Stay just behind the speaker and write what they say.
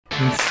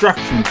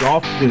instruction,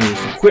 golf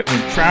news,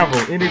 equipment, travel,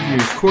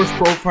 interviews, course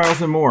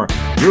profiles, and more.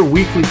 Your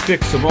weekly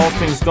fix of all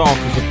things golf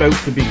is about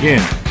to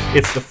begin.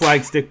 It's the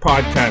Flagstick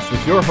Podcast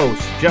with your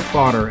hosts, Jeff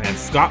Botter and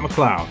Scott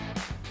McLeod.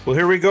 Well,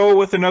 here we go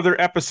with another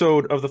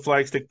episode of the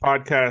Flagstick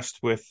Podcast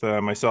with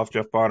myself,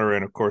 Jeff Botter,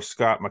 and of course,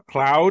 Scott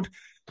McLeod.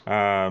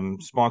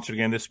 Sponsored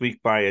again this week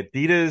by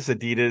Adidas.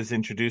 Adidas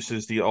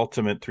introduces the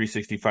Ultimate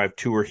 365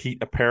 Tour Heat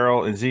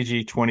Apparel and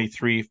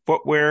ZG23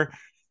 footwear.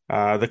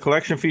 The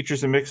collection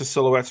features a mix of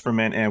silhouettes for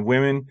men and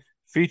women,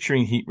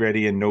 featuring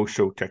heat-ready and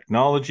no-show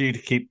technology to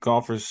keep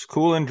golfers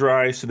cool and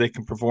dry so they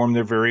can perform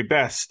their very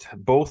best.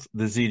 Both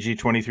the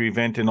ZG23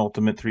 Vent and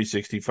Ultimate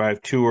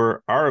 365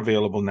 Tour are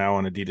available now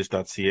on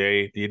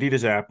adidas.ca, the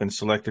Adidas app, and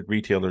selected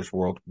retailers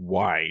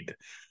worldwide.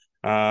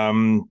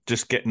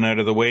 Just getting out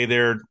of the way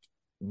there,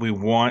 we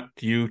want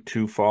you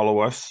to follow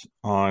us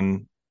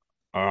on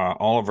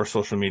all of our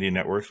social media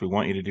networks. We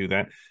want you to do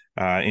that.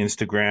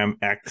 Instagram,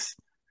 X,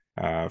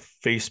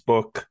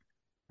 Facebook,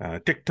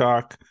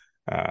 TikTok.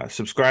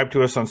 Subscribe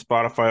to us on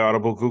Spotify,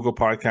 Audible, Google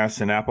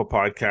Podcasts, and Apple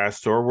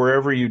Podcasts, or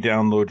wherever you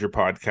download your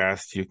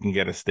podcasts. You can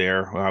get us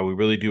there. We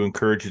really do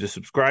encourage you to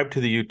subscribe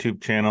to the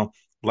YouTube channel,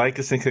 like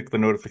us, and click the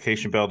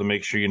notification bell to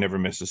make sure you never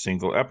miss a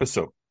single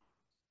episode.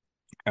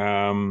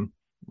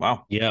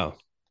 Wow. Yeah.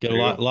 Get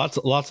lots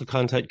of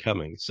content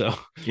coming. So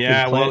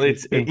yeah, well,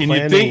 you'd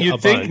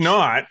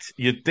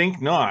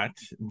think not,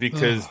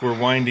 because we're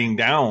winding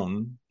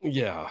down.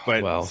 Yeah,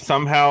 but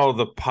somehow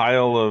the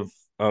pile of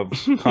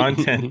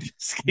content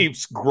just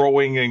keeps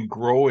growing and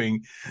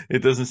growing. It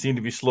doesn't seem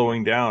to be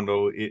slowing down,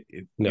 though.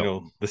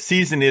 The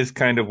season is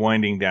kind of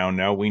winding down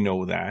now. We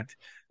know that.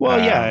 Well,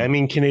 yeah, I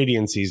mean,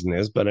 Canadian season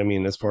is, but I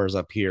mean, as far as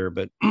up here,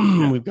 but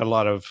we've got a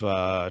lot of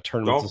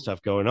tournaments and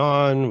stuff going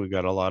on. We've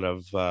got a lot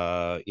of,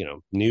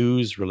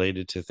 news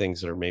related to things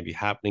that are maybe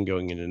happening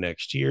going into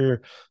next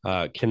year.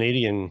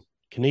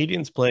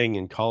 Canadians playing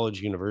in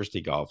college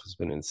university golf has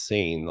been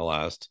insane the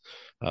last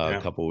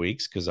couple of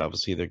weeks, because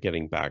obviously they're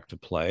getting back to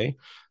play.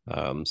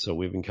 So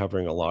we've been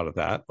covering a lot of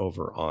that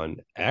over on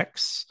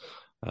X.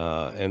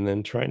 And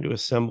then trying to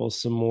assemble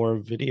some more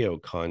video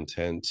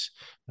content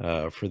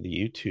for the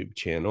YouTube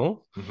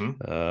channel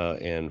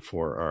and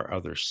for our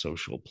other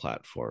social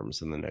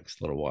platforms in the next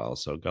little while.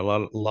 So got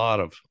a lot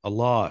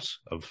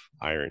of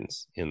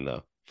irons in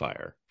the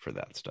fire for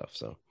that stuff.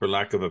 So, for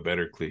lack of a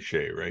better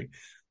cliche, right?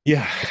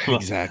 Yeah,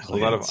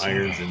 exactly. A lot of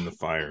irons in the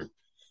fire.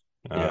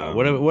 Yeah.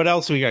 What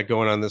else we got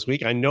going on this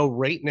week? I know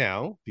right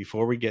now,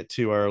 before we get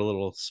to our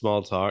little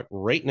small talk,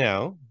 right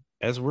now,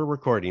 as we're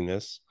recording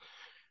this,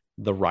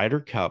 the Ryder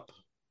Cup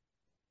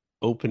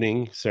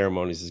opening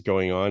ceremonies is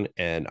going on,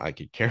 and I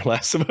could care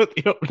less about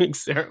the opening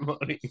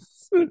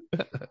ceremonies.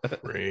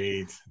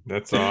 Great.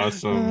 That's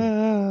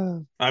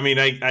awesome. I mean,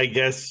 I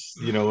guess,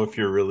 if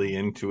you're really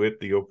into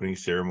it, the opening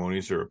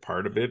ceremonies are a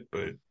part of it,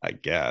 but I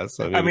guess.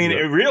 I mean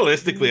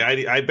realistically,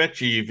 I bet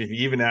you if you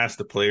even ask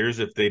the players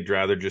if they'd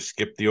rather just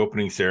skip the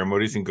opening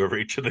ceremonies and go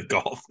right to the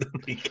golf,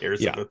 nobody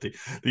cares about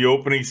the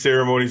opening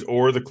ceremonies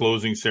or the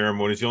closing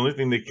ceremonies. The only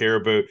thing they care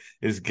about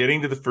is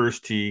getting to the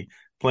first tee,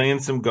 playing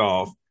some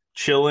golf,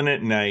 chilling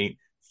at night,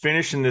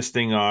 finishing this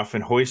thing off,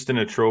 and hoisting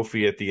a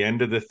trophy at the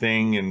end of the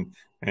thing,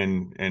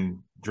 and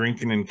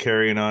drinking and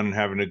carrying on and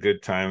having a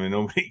good time, and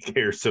nobody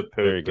cares about.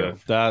 There you go.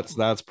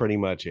 That's pretty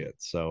much it.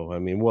 So I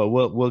mean,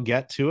 we'll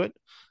get to it.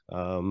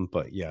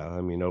 But yeah,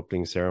 I mean,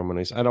 opening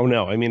ceremonies, I don't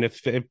know. I mean,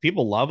 if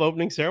people love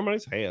opening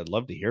ceremonies, hey, I'd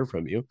love to hear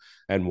from you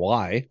and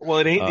why. Well,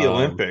 it ain't the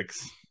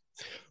Olympics.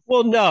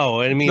 Well,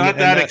 no, I mean, not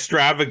that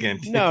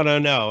extravagant. No.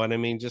 And I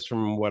mean, just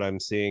from what I'm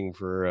seeing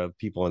for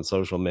people on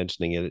social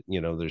mentioning it,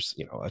 there's,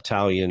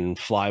 Italian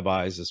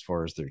flybys as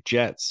far as their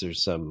jets.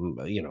 There's some,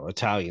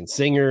 Italian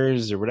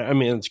singers or whatever. I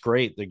mean, it's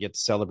great. They get to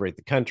celebrate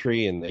the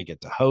country and they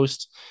get to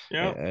host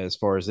as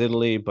far as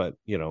Italy. But,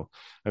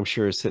 I'm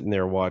sure sitting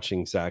there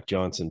watching Zach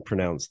Johnson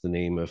pronounce the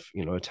name of,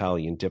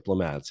 Italian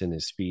diplomats in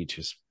his speech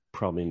is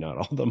probably not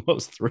all the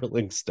most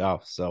thrilling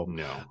stuff. So,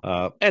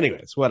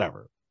 anyways,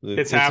 whatever.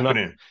 It's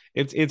happening.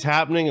 It's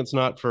happening. It's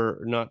not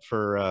for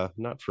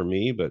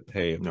me, but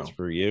hey, if it's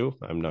for you,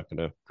 I'm not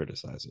going to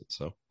criticize it.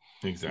 So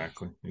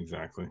exactly.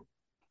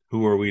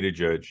 Who are we to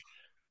judge?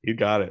 You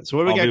got it. So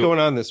what do we got going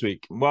on this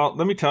week? Well,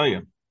 let me tell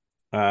you.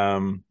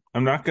 I'm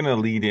not going to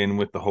lead in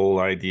with the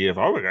whole idea of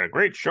we got a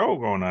great show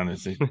going on.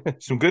 It's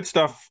some good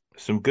stuff.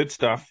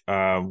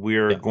 We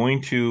are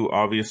going to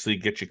obviously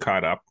get you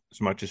caught up as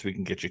much as we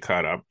can get you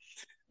caught up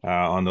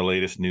on the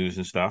latest news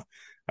and stuff.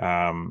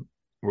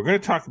 We're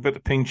going to talk about the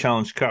Ping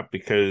Challenge Cup,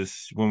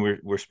 because when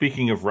we're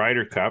speaking of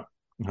Ryder Cup,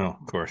 of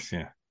course,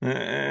 yeah.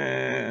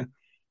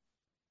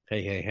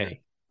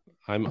 Hey.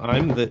 I'm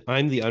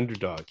the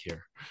underdog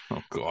here.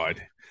 Oh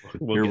God.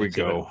 Here we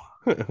go.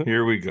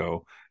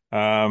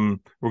 We're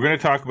going to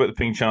talk about the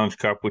Ping Challenge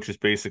Cup, which is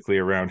basically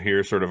around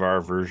here, sort of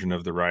our version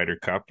of the Ryder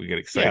Cup. We get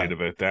excited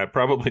about that.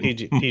 Probably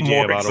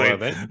PGA of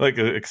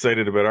Ottawa,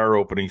 excited about our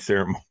opening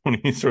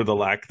ceremonies or the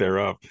lack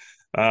thereof.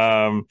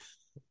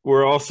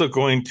 We're also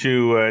going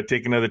to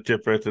take another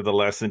tip out of the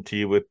lesson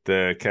tee with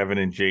Kevin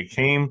and Jake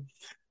Haime.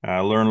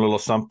 Learn a little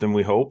something,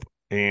 we hope.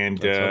 And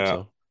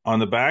on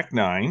the back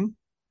nine,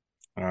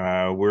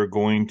 we're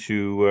going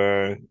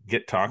to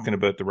get talking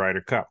about the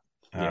Ryder Cup.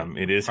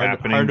 It is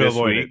happening this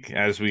week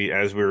as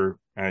we're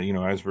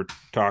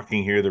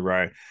talking here.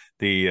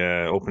 The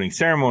opening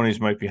ceremonies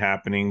might be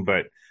happening,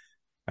 but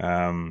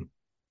the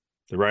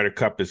Ryder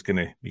Cup is going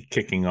to be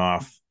kicking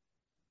off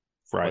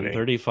Friday,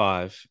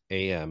 1:35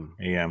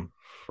 a.m.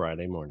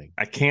 Friday morning.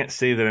 I can't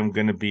say that I'm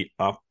going to be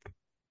up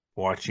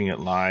watching it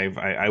live.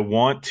 I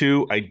want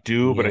to, I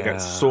do, but I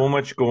got so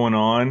much going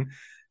on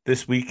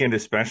this weekend,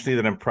 especially,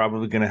 that I'm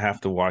probably going to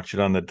have to watch it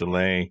on the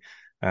delay.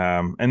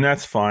 And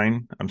that's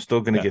fine. I'm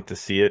still going to get to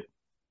see it.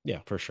 Yeah,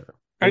 for sure.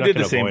 I did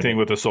the same thing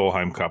with the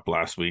Solheim Cup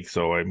last week.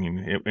 So, I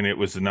mean, it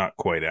was not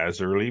quite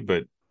as early,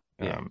 but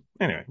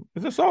anyway,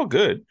 it's all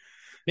good.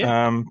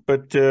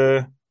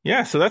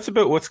 Yeah. So that's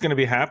about what's going to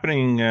be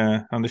happening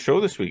on the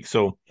show this week.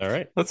 So, all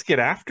right, let's get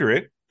after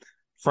it.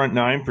 Front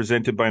Nine,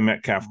 presented by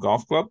Metcalf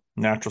Golf Club.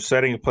 Natural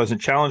setting, a pleasant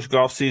challenge.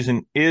 Golf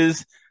season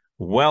is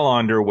well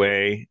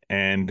underway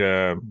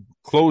and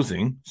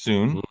closing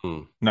soon.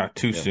 Mm-hmm. Not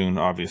too soon,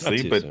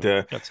 obviously, but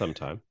got some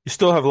time. You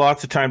still have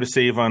lots of time to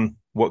save on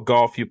what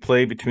golf you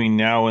play between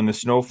now and the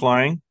snow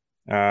flying.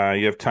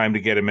 You have time to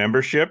get a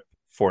membership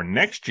for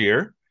next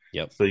year.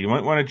 Yep. So you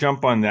might want to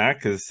jump on that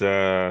because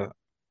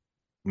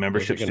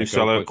memberships do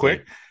sell out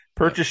quick.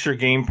 Purchase your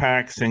game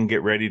packs and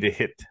get ready to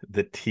hit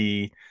the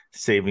tee,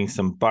 saving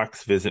some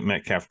bucks. Visit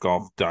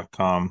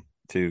metcalfgolf.com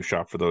to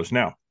shop for those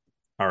now.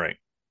 All right.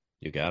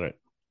 You got it.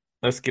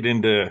 Let's get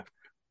into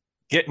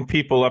getting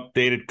people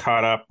updated,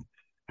 caught up,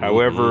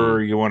 however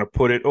you want to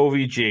put it.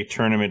 OVGA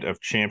Tournament of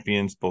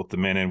Champions, both the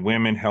men and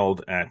women,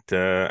 held at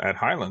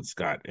Highland,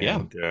 Scott.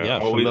 And,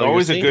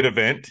 always a good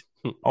event.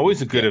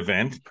 Always a good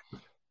event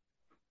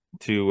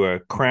to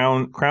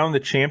crown the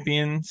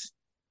champions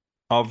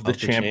of the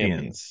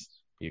champions.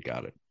 You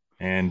got it.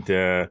 And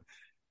what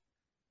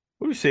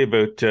do we say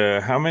about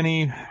how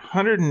many?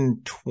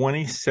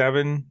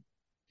 127?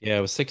 Yeah,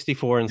 it was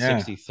 64 and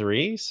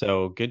 63.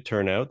 So good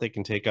turnout. They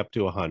can take up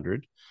to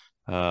 100.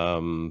 It's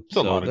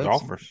a lot of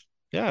golfers.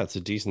 Yeah, it's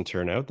a decent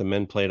turnout. The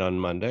men played on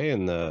Monday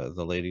and the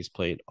ladies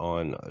played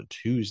on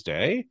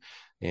Tuesday.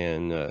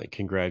 And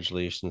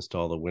congratulations to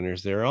all the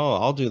winners there.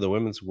 I'll do the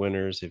women's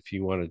winners if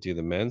you want to do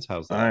the men's.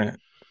 How's that?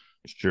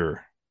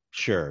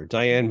 Sure.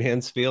 Diane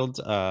Mansfield,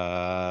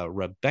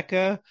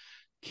 Rebecca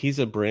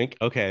Kiesebrink.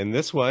 Okay, and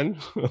this one.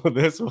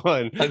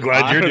 I'm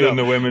glad you're doing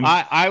the women's.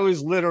 I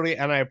was literally,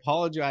 and I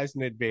apologize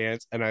in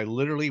advance, and I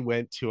literally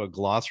went to a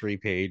glossary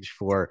page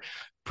for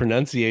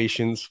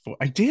pronunciations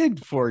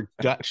for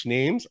Dutch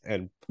names,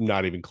 and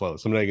not even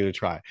close. I'm not going to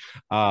try.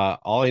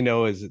 All I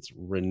know is it's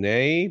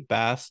Renee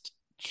Bast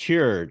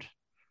Cured.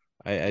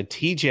 A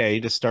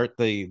TJ to start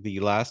the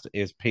last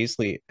is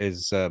basically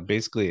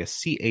a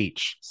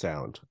CH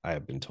sound, I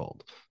have been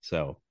told.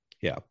 So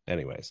yeah,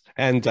 anyways.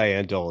 And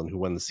Diane Dolan, who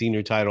won the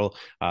senior title,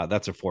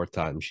 that's her fourth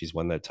time she's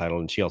won that title,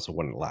 and she also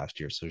won it last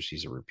year, so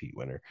she's a repeat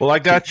winner. Well, I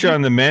got you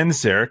on the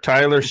men's there.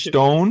 Tyler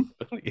Stone,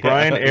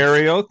 Brian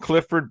Ariel,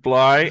 Clifford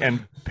Bly,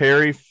 and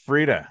Perry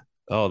Frida.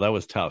 Oh, that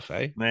was tough,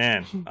 eh?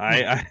 Man,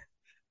 I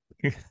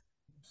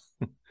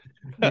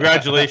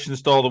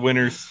congratulations to all the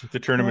winners, the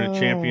Tournament of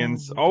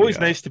Champions. Always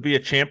nice to be a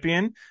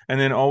champion, and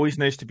then always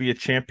nice to be a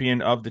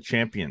champion of the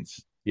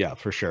champions. Yeah,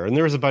 for sure. And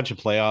there was a bunch of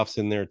playoffs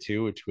in there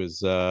too, which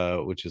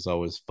is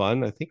always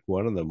fun. I think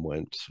one of them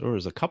went, or there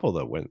was a couple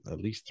that went at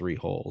least 3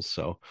 holes.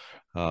 So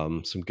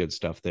some good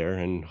stuff there.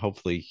 And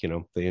hopefully,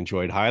 they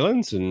enjoyed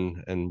Highlands,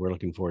 and we're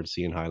looking forward to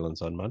seeing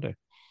Highlands on Monday.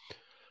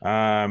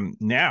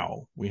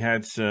 Now we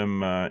had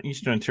some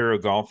Eastern Ontario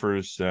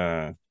golfers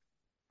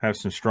have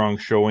some strong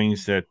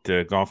showings at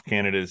Golf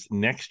Canada's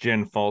Next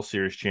Gen Fall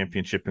Series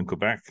Championship in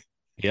Quebec.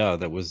 Yeah,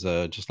 that was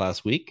just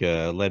last week,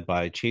 led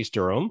by Chase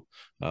Durham,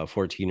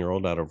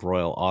 14-year-old out of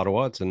Royal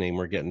Ottawa. It's a name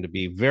we're getting to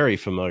be very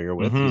familiar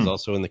with. Mm-hmm. He's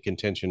also in the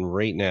contention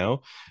right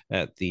now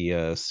at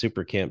the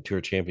Super Camp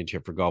Tour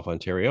Championship for Golf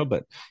Ontario,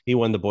 but he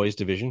won the boys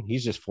division.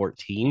 He's just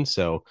 14,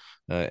 so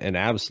an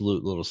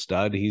absolute little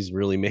stud. He's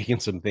really making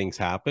some things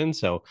happen.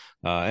 So,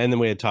 and then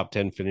we had top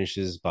 10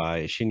 finishes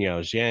by Xinyao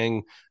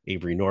Zhang,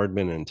 Avery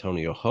Nordman, and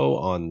Antonio Ho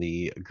on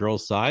the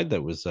girls' side.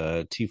 That was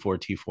T4,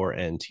 T4,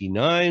 and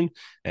T9,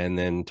 and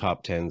then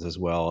top 10s as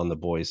well on the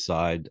boys'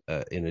 side,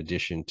 in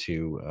addition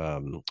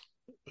to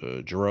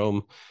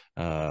Jerome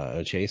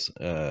Chase,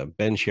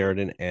 Ben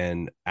Sheridan,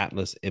 and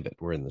Atlas Ibbett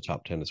were in the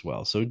top 10 as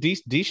well. So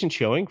decent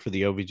showing for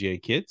the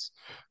OVGA kids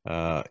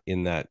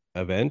in that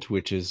event,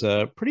 which is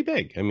pretty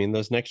big. I mean,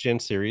 those next gen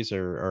series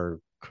are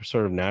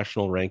sort of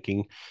national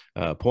ranking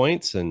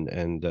points,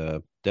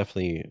 and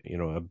definitely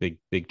a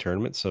big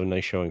tournament. So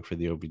nice showing for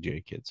the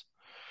OVGA kids.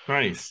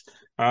 Nice.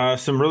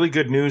 Some really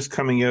good news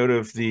coming out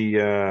of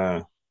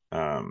the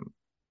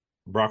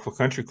Brockville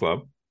Country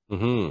Club.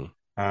 Mm-hmm.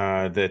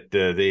 That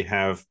they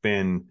have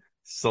been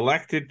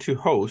selected to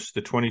host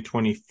the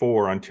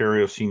 2024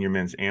 Ontario Senior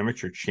Men's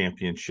Amateur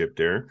Championship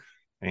there.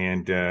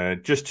 And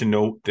just to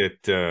note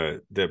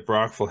that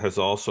Brockville has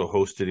also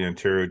hosted the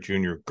Ontario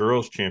Junior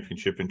Girls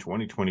Championship in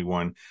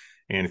 2021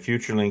 and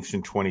Future Links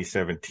in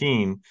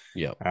 2017.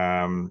 Yeah.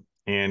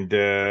 And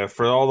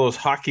for all those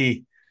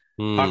hockey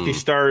Hockey Hmm.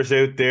 stars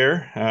out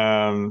there,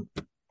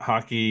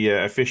 hockey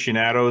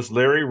aficionados.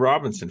 Larry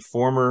Robinson,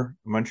 former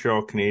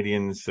Montreal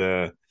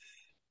Canadiens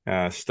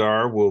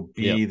star, will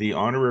Yep. be the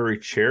honorary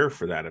chair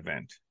for that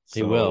event. He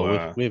So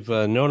will. We've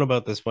known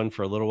about this one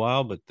for a little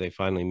while, but they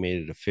finally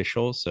made it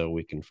official, so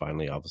we can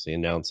finally obviously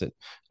announce it.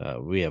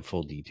 We have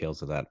full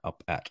details of that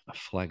up at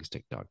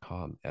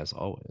flagstick.com as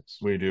always.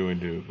 we do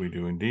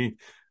indeed.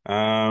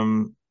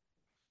 Um,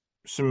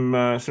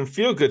 some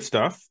feel good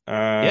stuff.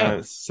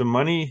 Yeah. Some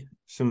money,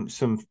 some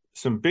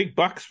big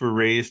bucks were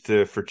raised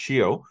for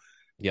Chio.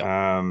 Yep.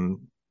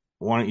 Um,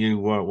 why don't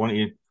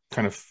you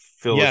kind of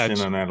fill us Yeah. in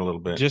on that a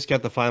little bit? Just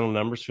got the final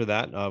numbers for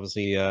that.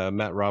 Obviously,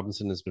 Matt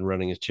Robinson has been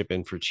running his chip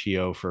in for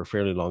Chio for a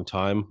fairly long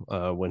time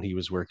when he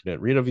was working at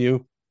Riverview.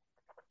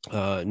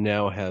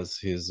 Now has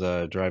his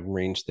driving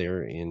range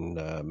there in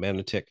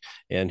Manotick,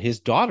 and his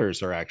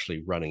daughters are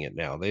actually running it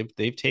now.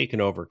 They've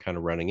taken over, kind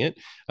of running it,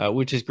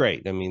 which is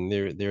great. I mean,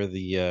 they're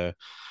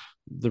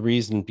the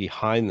reason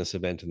behind this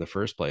event in the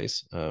first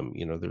place. There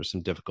were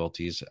some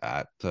difficulties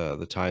at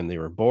the time they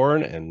were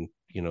born, and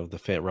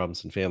the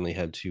Robinson family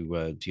had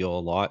to deal a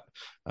lot,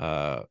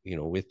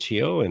 with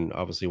Chio, and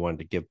obviously wanted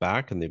to give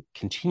back, and they've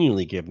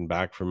continually given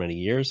back for many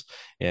years.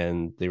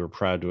 And they were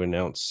proud to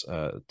announce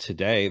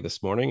today,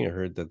 this morning, I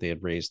heard that they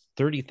had raised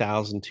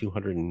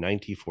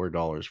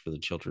 $30,294 for the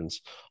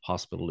Children's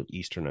Hospital of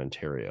Eastern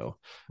Ontario,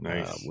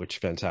 Nice. which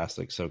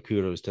fantastic. So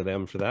kudos to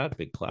them for that.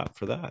 Big clap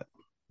for that.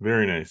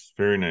 Very nice.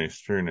 Very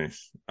nice. Very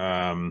nice.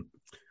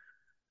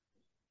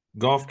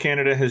 Golf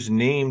Canada has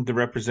named the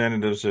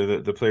representatives,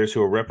 the players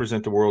who will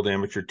represent the World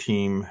Amateur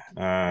Team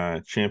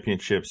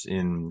Championships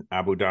in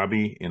Abu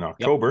Dhabi in Yep,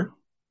 October.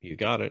 you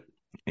got it.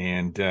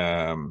 And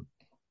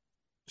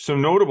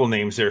some notable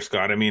names there,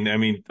 Scott. A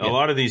Yeah.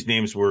 lot of these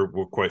names we're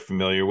quite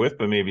familiar with,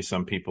 but maybe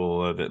some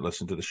people that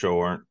listen to the show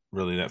aren't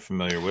really that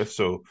familiar with.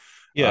 So,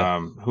 Yeah.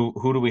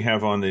 who do we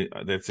have on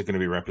that's going to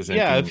be Yeah. If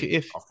representing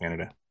if Golf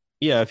Canada?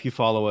 Yeah, if you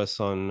follow us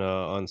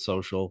on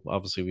social,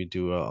 obviously we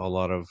do a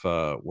lot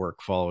of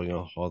work following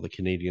all the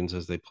Canadians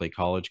as they play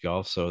college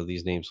golf. So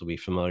these names will be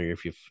familiar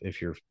if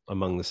you're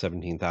among the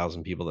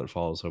 17,000 people that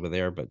follow us over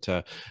there. But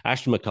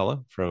Ashton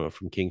McCullough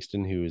from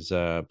Kingston, who's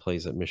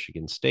plays at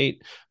Michigan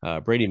State,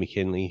 Brady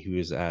McKinley, who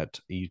is at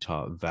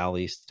Utah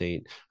Valley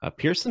State,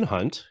 Pearson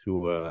Hunt,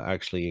 who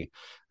actually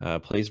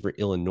plays for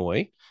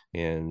Illinois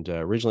and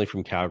originally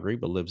from Calgary,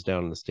 but lives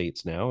down in the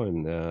States now.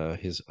 And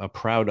his a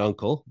proud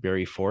uncle,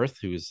 Barry Forth,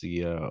 who is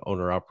the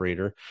owner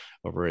operator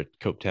over at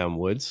Coketown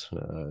Woods.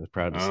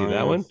 Proud to see Oh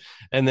that one. yes,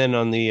 And then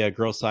on the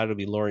girls' side will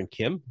be Lauren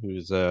Kim,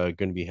 who's going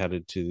to be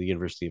headed to the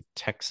University of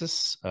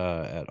Texas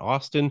at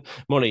Austin.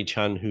 Monet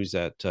Chun, who's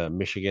at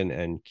Michigan,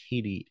 and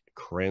Katie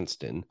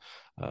Cranston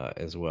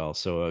as well.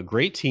 So a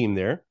great team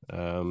there.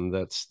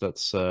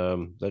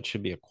 That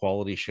should be a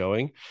quality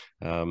showing.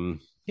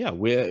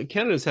 Yeah,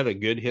 Canada's had a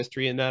good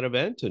history in that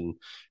event, and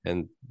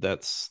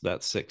that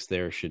six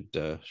there should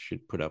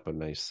put up a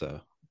nice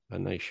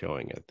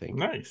showing, I think.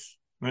 nice,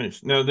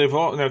 nice.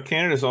 Now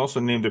Canada's also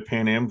named a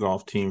Pan Am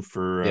golf team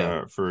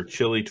Yeah, for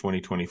Chile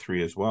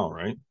 2023 as well,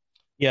 right?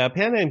 yeah.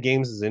 PanAm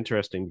Games is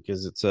interesting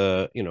because it's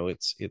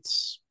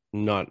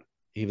not,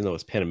 even though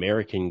it's Pan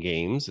American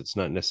Games, it's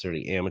not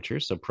necessarily amateur,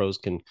 so pros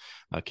can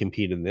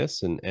compete in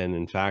this, and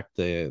in fact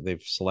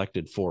they've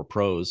selected four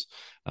pros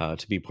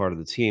to be part of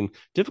the team.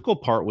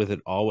 Difficult part with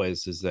it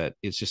always is that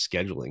it's just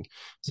scheduling.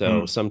 So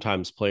Hmm.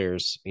 sometimes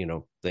players,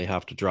 they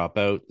have to drop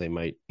out. They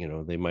might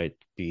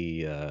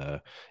be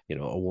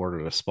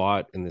awarded a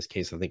spot. In this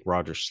case, I think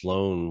Roger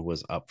Sloan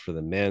was up for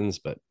the men's,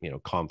 but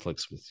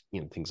conflicts with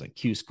things like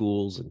Q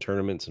schools and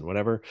tournaments and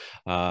whatever.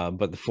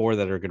 But the four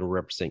that are going to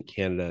represent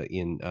Canada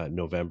in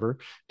November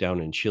down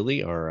in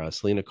Chile are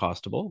Selena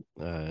Costabile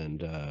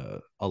and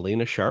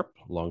Elena Sharp,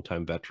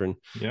 longtime veteran,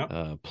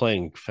 Yeah,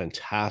 playing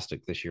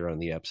fantastic this year on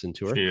the Epson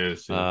Tour. she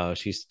is. Yeah.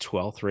 She's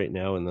 12th right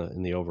now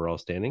in the overall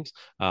standings.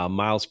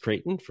 Miles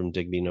Creighton from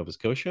Digby, Nova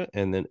Scotia,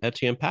 and then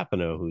Etienne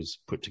Papineau, who's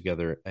put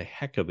together a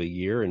heck of a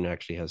year and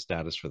actually has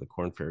status for the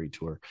Corn Ferry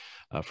Tour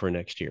for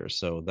next year.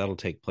 So that'll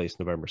take place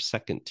November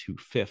 2nd to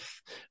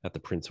 5th at the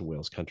Prince of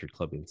Wales Country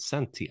Club in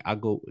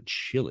Santiago,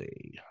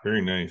 Chile.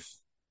 Very nice.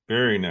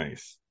 Very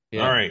nice. All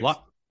Yeah, right.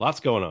 lots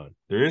going on.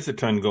 There is a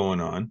ton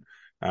going on.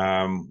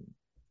 Um,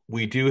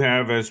 we do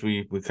have, as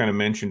we kind of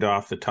mentioned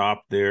off the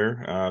top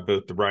there,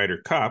 about the Ryder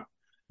Cup.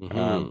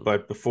 Mm-hmm.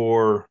 But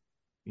before,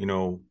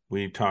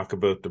 we talk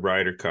about the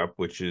Ryder Cup,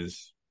 which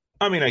is,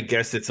 I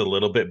guess it's a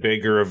little bit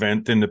bigger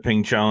event than the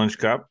Ping Challenge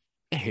Cup.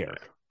 A hair,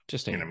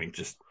 just a hair.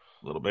 Just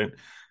a little bit.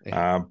 A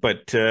hair.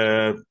 But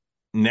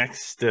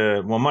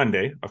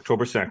Monday,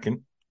 October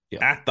 2nd,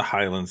 Yep. at the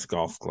Highlands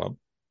Golf Club,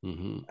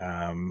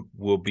 Mm-hmm.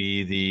 will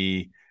be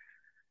the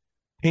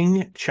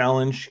Ping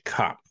Challenge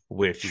Cup,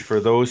 which, for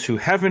those who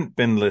haven't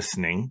been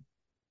listening,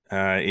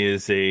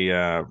 is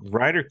a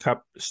Ryder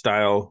Cup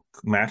style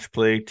match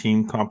play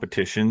team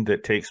competition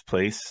that takes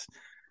place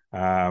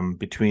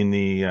between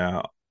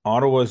the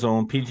Ottawa's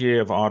own PGA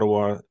of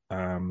Ottawa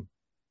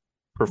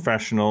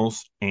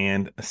professionals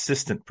and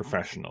assistant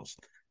professionals,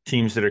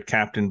 teams that are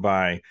captained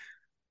by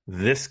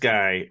This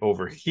guy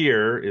over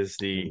here is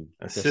the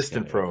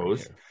assistant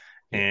pros,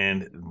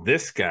 and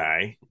this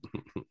guy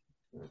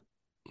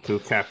who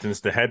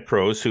captains the head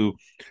pros, who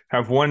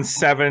have won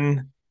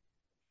 7.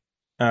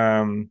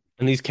 And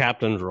these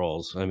captain's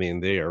roles, I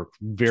mean, they are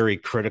very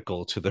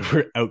critical to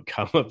the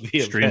outcome of the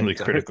extremely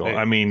event, critical.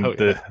 I mean,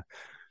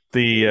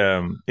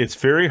 it's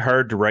very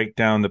hard to write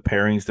down the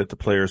pairings that the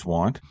players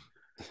want.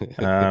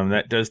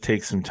 That does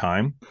take some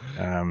time.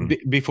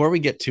 Before we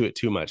get to it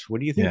too much,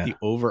 what do you think the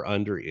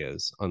over-under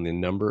is on the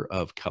number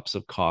of cups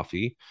of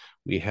coffee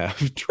we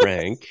have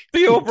drank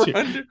the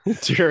over-under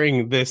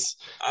during this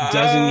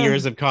dozen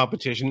years of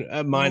competition,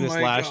 minus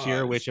last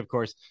year, which of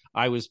course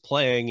I was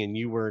playing and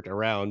you weren't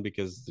around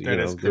because there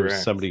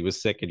was somebody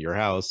was sick in your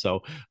house.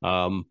 So,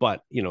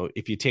 but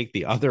if you take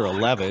the other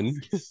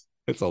 11.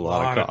 It's a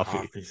lot of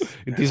coffee.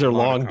 These are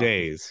long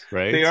days,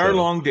 right? They are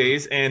long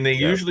days, and they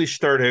usually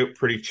start out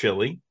pretty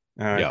chilly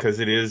because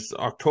it is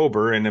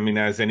October. And I mean,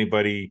 as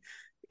anybody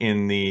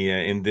in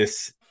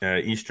this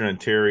Eastern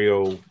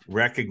Ontario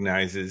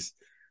recognizes,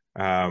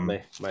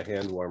 my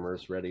hand warmer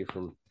is ready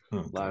from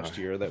last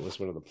year. That was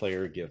one of the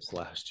player gifts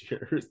last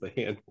year. Is the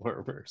hand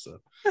warmer. So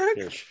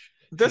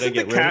doesn't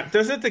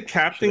the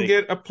captain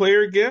get a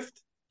player gift?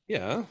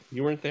 Yeah,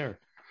 you weren't there.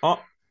 Oh,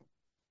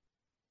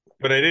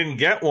 but I didn't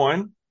get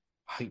one.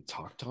 I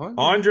talked on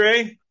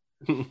Andre.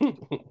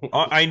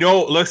 I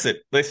know.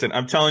 Listen.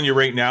 I'm telling you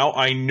right now.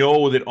 I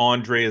know that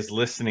Andre is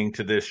listening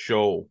to this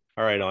show.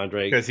 All right,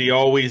 Andre, because he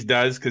always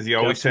does. Because he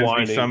always sends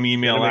me some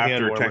email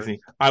after texting.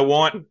 I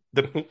want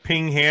the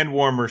Ping hand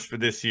warmers for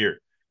this year.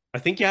 I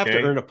think you have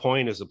to earn a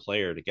point as a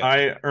player to get.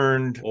 I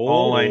earned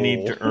all I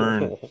need to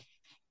earn.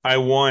 I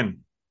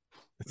won.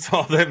 That's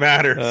all that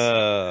matters.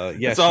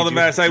 That's all that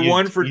matters. I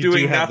won for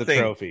doing nothing. The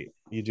trophy.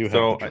 You do have the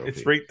trophy.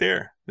 It's right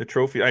there. The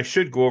trophy. I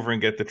should go over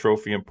and get the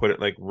trophy and put it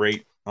like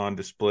right on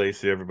display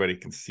so everybody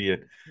can see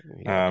it.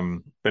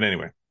 But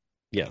anyway.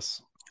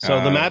 Yes. So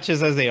the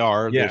matches as they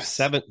are, there's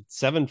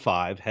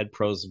 7-5 head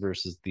pros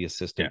versus the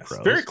assistant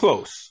pros. Very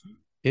close.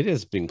 It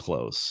has been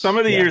close. Some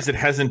of the years it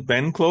hasn't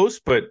been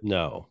close, but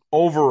no.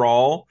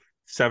 Overall,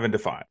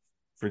 7-5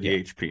 for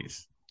the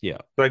HPs. Yeah.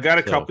 So I got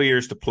a couple of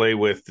years to play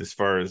with as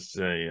far as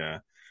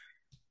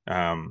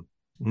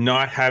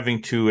not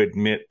having to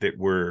admit that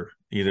we're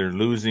either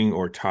losing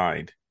or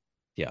tied.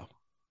 Yeah.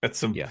 That's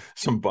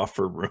some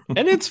buffer room.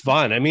 And it's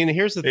fun. I mean,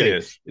 here's the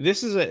thing.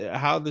 This is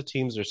how the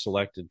teams are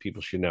selected.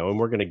 People should know, and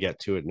we're going to get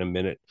to it in a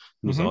minute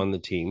who's on the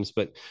teams.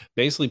 But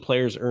basically,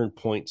 players earn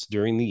points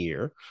during the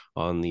year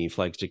on the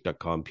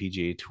flagstick.com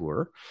PGA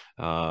Tour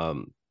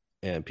and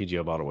PGA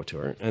of Ottawa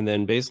Tour. And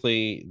then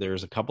basically,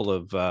 there's a couple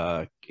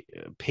of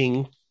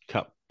Ping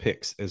Cup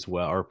picks as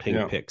well, or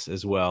Ping picks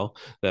as well,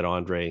 that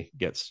Andre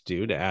gets to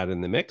do to add in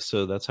the mix.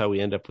 So that's how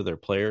we end up with our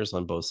players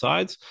on both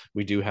sides.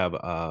 We do have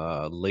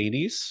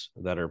ladies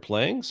that are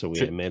playing, so we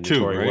have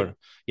mandatory 2, right? One.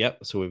 Yep.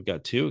 So we've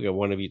got 2. We got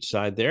one of each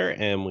side there,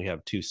 and we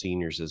have 2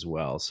 seniors as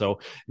well. So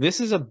this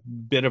is a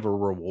bit of a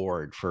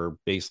reward for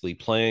basically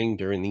playing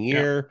during the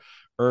year.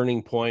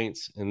 Earning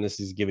points, and this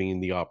is giving you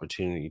the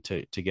opportunity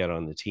to get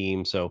on the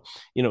team. So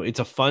it's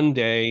a fun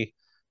day.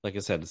 Like I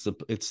said,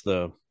 it's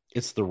the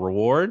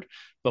reward,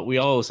 but we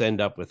always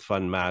end up with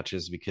fun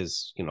matches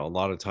because, a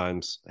lot of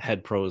times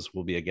head pros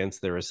will be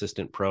against their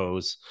assistant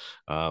pros.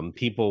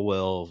 People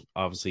will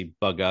obviously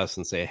bug us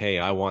and say, hey,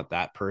 I want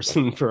that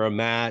person for a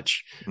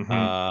match. We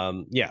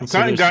kind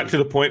of got to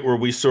the point where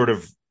we sort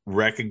of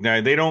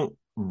recognize they don't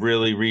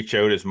really reach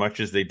out as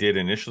much as they did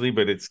initially,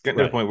 but it's getting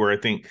to the point where I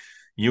think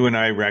you and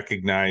I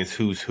recognize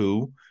who's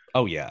who.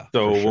 Oh yeah.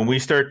 So when we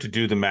start to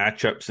do the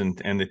matchups and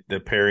the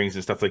pairings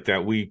and stuff like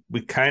that, we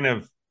kind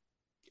of,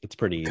 it's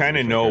pretty easy kind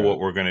of know what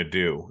we're going to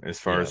do as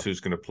far as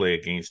who's going to play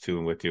against who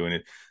and with you.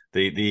 And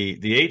the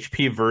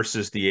HP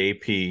versus the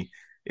AP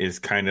is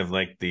kind of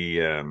like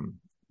the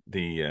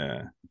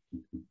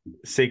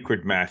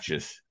sacred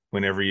matches.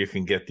 Whenever you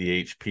can get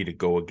the HP to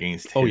go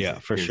against his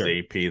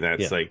AP,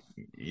 that's like,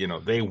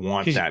 they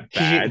want that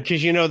bad.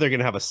 Because they're going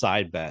to have a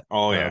side bet.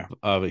 Oh, yeah.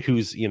 Of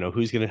who's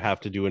going to have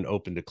to do an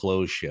open to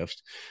close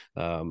shift.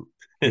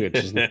 Which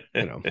is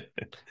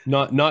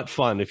not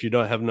fun if you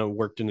haven't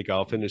worked in the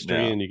golf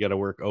industry and you got to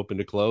work open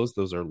to close.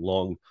 Those are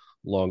long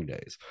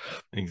days.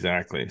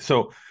 Exactly.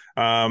 So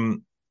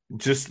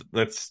just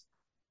let's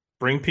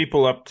bring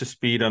people up to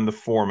speed on the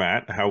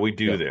format, how we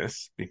do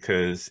this,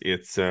 because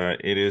it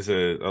is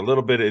a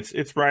little bit,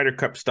 it's Ryder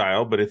Cup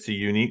style, but it's a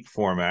unique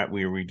format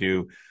where we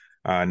do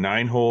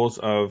 9 holes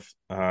of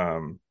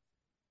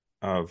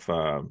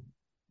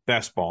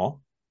best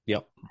ball.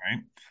 Yep.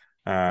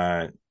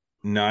 Right.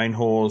 9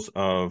 holes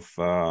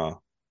of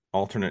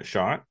alternate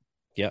shot.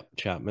 Yep.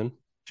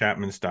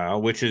 Chapman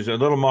style, which is a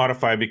little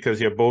modified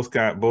because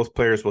both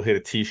players will hit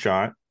a tee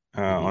shot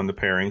on the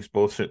pairings.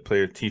 Both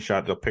play a tee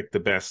shot. They'll pick the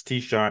best tee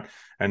shot,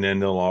 and then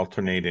they'll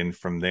alternate in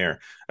from there.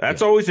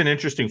 That's always an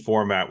interesting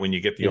format when you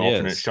get the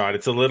alternate shot.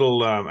 It's a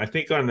little, I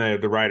think on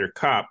the Ryder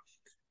Cup,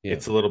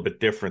 it's a little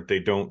bit different. They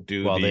don't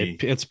do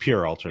it's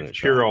pure alternate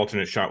shot. Pure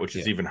alternate shot, which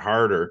is even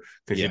harder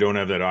because you don't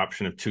have that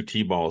option of 2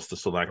 tee balls to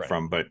select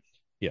from. But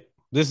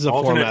This is a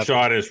alternate format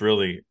shot is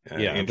really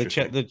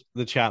interesting.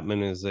 The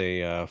Chapman is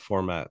a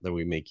format that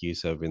we make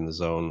use of in the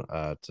zone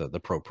to the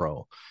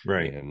Pro,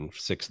 right? and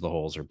 6 of the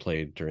holes are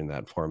played during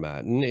that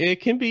format, and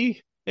it can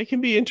be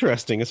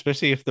interesting,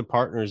 especially if the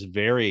partners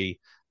vary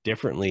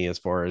differently as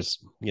far as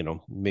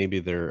maybe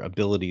their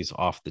abilities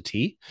off the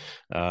tee.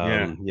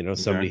 Yeah, Somebody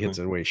exactly. hits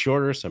it way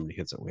shorter, somebody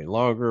hits it way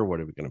longer. What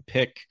are we going to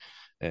pick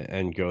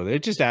and go there?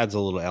 It just adds a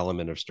little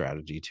element of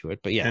strategy to it.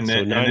 But yeah, so 9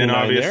 and then and 9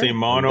 obviously there, and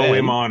mono a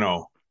then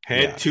mono,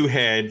 head yeah, to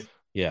head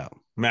yeah,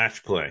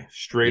 match play,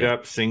 straight yeah,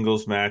 up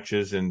singles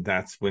matches, and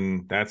that's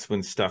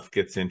when stuff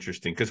gets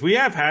interesting, because we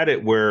have had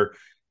it where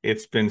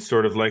it's been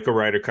sort of like a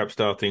Ryder Cup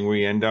style thing where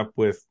you end up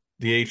with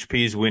the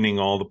HPs winning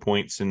all the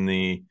points in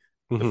the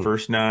mm-hmm.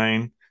 first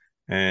 9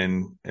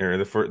 or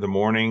the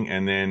morning,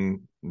 and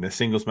then the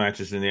singles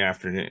matches in the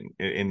afternoon,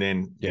 and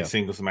then the Yeah.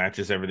 singles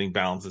matches everything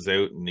balances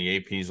out, and the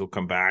APs will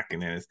come back,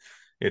 and then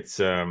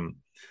it's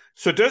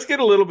so it does get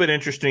a little bit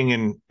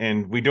interesting,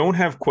 and we don't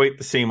have quite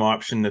the same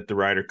option that the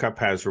Ryder Cup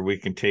has, where we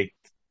can take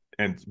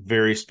and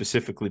very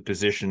specifically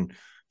position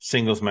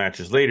singles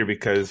matches later,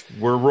 because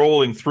we're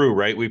rolling through,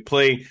 right? We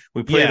play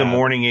the Yeah.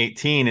 morning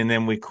 18, and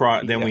then we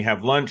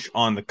have lunch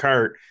on the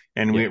cart,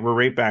 and Yeah. we're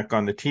right back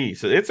on the tee.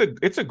 So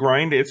it's a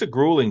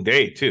grueling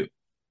day too,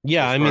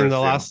 Yeah, as I far mean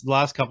as the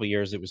last couple of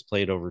years it was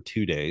played over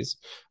 2 days.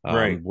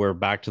 right. We're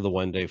back to the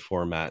 1 day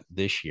format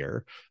this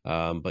year,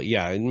 but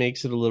yeah, it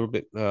makes it a little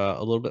bit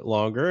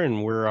longer,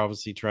 and we're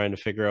obviously trying to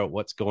figure out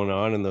what's going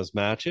on in those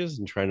matches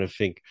and trying to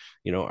think,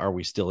 are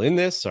we still in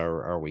this?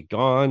 Are we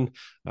gone?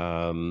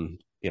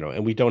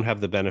 And we don't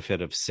have the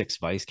benefit of 6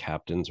 vice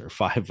captains or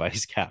 5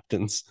 vice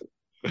captains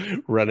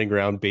running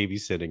around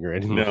babysitting or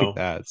anything like No,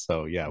 that.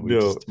 So yeah, we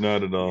no, just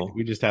not at all.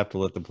 we just have to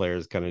let the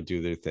players kind of do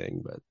their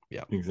thing. But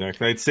yeah.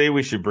 Exactly. I'd say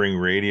we should bring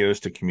radios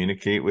to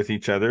communicate with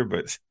each other,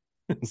 but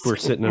We're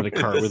sitting in a in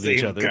car the with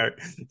each same other.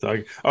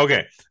 car.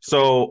 Okay,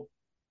 so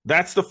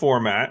that's the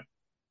format.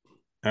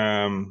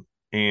 And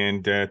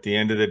at the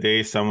end of the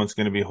day, someone's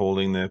going to be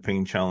holding the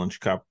Ping Challenge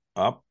Cup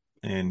up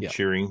and Yeah.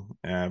 cheering.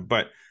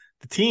 But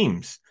the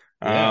teams,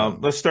 Yeah.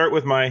 let's start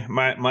with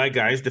my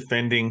guys,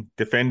 defending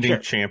Sure.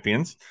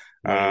 champions.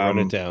 Run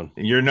it down.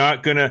 You're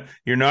gonna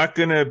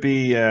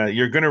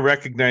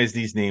recognize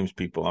these names,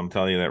 people. I'm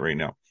telling you that right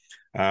now.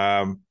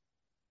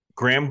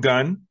 Graham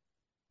Gunn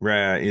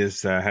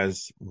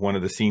has one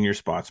of the senior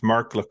spots.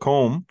 Mark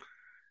Lacombe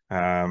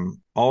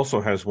also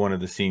has one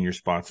of the senior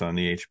spots on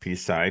the HP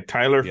side.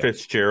 Tyler Yep.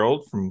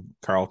 Fitzgerald from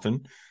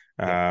Carleton.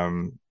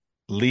 Yep.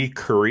 Lee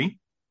Curry.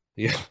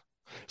 Yeah.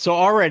 So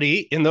already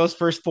in those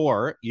first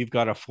 4, you've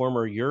got a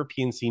former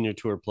European Senior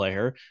Tour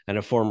player and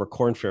a former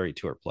Corn Ferry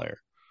Tour player.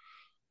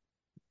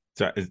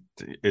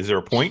 Is there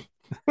a point?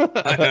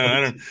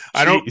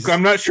 Jeez.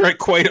 I'm not sure I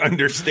quite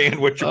understand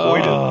what your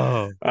point is.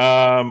 Oh,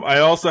 I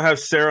also have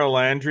Sarah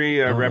Landry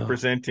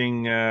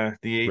representing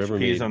the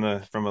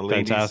HPs from a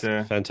ladies.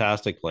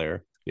 Fantastic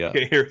player. Yeah.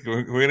 Okay, here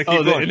we're gonna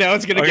keep going. Now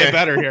it's gonna get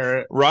better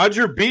here.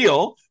 Roger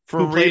Beal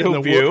from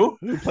Rideau View,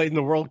 who played in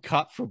the World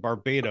Cup for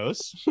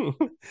Barbados.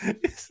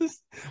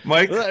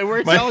 Mike,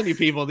 we're telling you,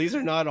 people, these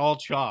are not all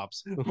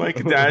chops. Mike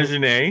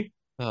Dagenet,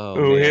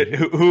 Oh,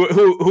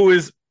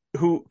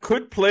 who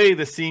could play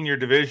the senior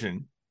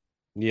division.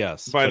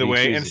 Yes, by the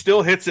way, and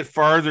still hits it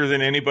farther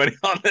than anybody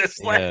on this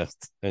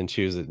list. And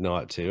chooses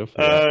not to.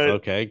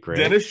 Okay, great.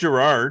 Dennis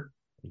Gerard.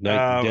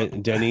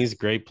 Denny's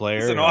great player.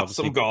 He's an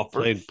awesome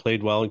golfer.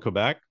 Played well in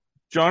Quebec.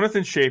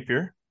 Jonathan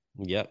Shapier.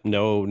 Yep.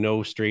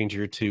 No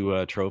stranger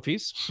to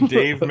trophies.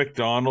 Dave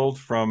McDonald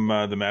from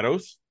the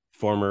Meadows.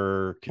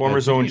 Former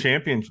zone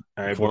champion.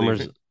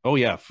 Oh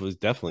yeah, was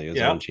definitely a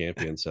zone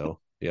champion. So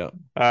yeah.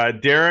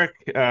 Derek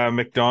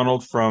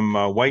McDonald from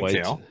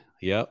Whitetail.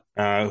 Yep.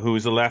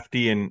 Who's a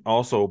lefty and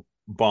also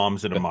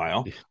bombs at a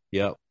mile.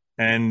 Yep.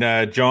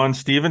 And John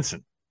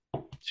Stevenson.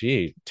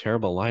 Gee,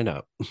 terrible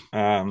lineup.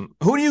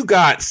 Who do you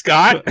got,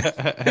 Scott?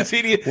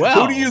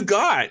 Who do you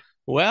got?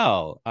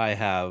 Well, I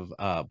have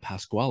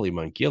Pasquale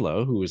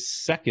Manquillo, who was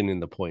second in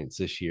the points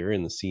this year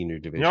in the senior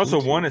division. He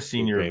also won a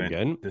senior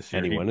event this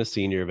year. And he won a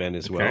senior event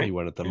as well. He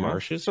won at the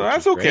Marshes. So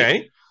that's okay.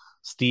 Great.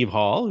 Steve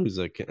Hall, who's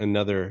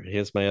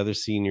he's my other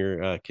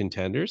senior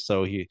contender.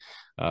 So he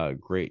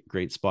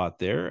great spot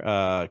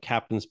there.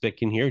 Captain's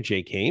picking here,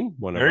 Jake Haime,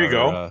 one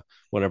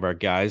of our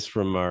guys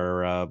from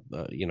our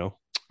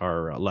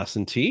our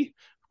lesson tee.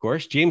 Of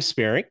course, James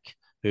Sperrick,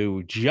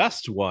 who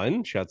just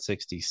won, shot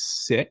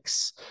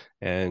 66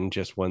 and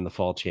just won the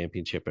fall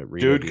championship at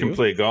Rideau Dude can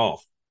play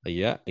golf.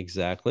 Yeah,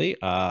 exactly.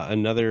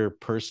 Another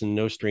person,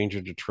 no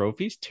stranger to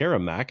trophies, Tara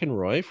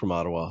McEnroy from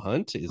Ottawa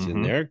Hunt is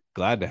in there.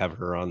 Glad to have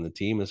her on the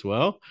team as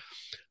well.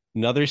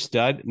 Another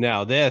stud.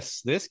 Now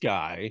this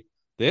guy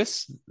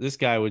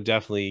would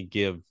definitely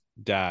give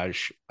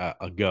Dash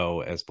a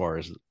go as far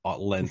as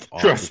length.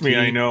 Trust me,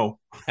 I know.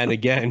 And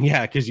again,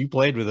 yeah, because you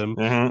played with him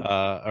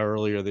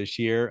earlier this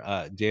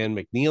year. Dan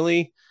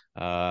McNeely.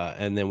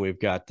 And then we've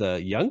got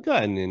the young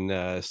gun in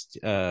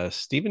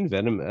Stephen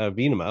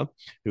Venema,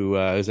 who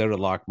is out at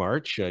Lock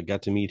March.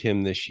 Got to meet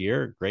him this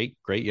year. Great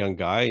young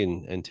guy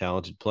and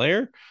talented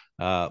player.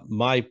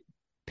 My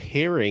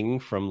pairing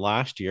from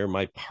last year,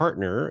 my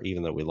partner,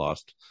 even though we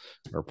lost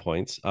our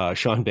points,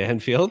 Sean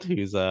Banfield,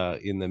 who's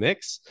in the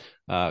mix,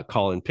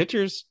 Colin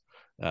Pitchers,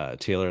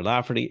 Taylor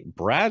Lafferty,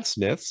 Brad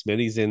Smith.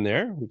 Smitty's in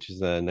there, which is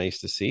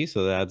nice to see.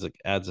 So that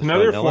adds a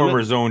Another fun former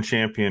element. zone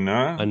champion,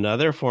 huh?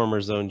 Another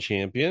former zone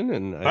champion,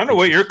 and I don't know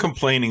what you're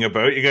complaining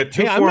about. You got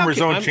two former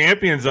zone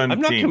champions on the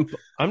team.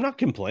 I'm not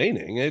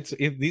complaining.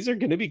 These are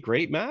going to be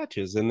great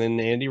matches, and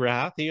then Andy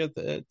Rahathi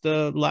at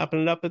the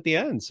lapping it up at the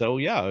end. So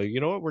yeah, you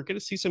know what? We're going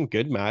to see some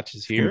good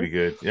matches here. It's going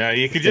to be good. Yeah,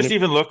 you could just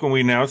even look when we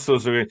announced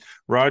those.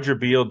 Roger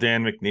Beal,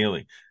 Dan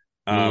McNeely.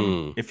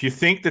 If you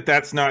think that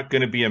that's not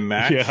going to be a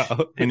match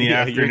in the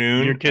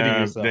afternoon, you're kidding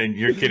yourself. Then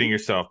you're kidding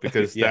yourself,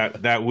 because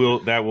that will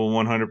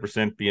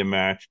 100% be a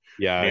match.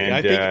 Yeah,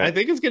 and I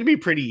think it's going to be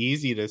pretty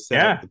easy to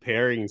set up the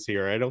pairings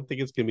here. I don't think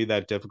it's going to be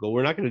that difficult.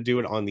 We're not going to do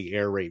it on the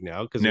air right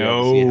now because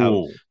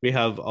we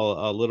have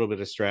a little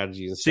bit of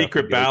strategy and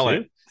secret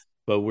ballot,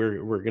 but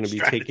we're going to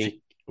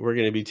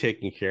be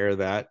taking care of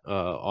that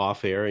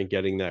off air and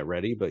getting that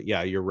ready. But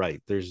yeah, you're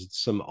right. There's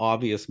some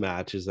obvious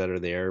matches that are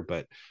there,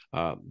 but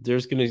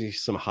there's going to be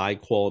some high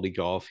quality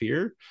golf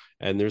here,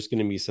 and there's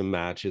going to be some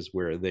matches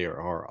where there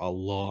are a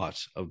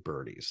lot of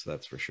birdies.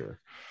 That's for sure.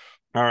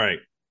 All right.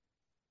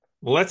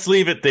 Well, let's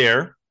leave it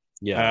there.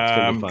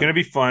 Yeah, it's going to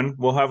be fun.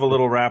 We'll have a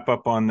little wrap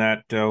up on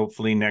that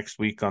hopefully next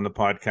week on the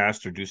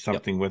podcast, or do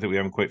something with it. We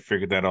haven't quite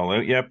figured that all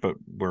out yet, but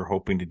we're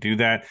hoping to do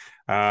that.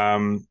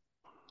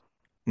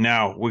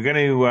 Now we're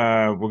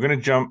gonna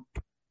jump.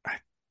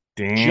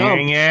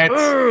 Dang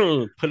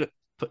it! Put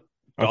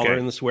dollar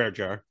in the swear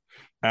jar.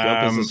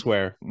 Jump is a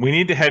swear. We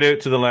need to head out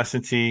to the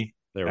lesson tee.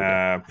 There we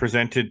go.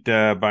 Presented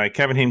by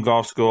Kevin and Jake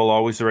Golf School.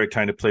 Always the right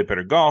time to play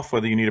better golf.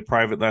 Whether you need a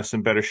private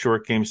lesson, better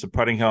short games, some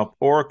putting help,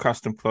 or a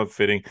custom club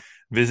fitting,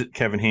 visit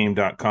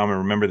kevinhaime.com. And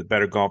remember that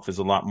better golf is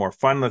a lot more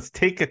fun. Let's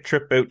take a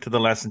trip out to the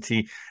lesson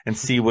tee and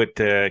see what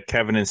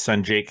Kevin and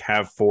son Jake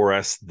have for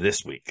us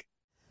this week.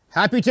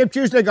 Happy Tip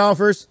Tuesday,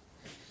 golfers.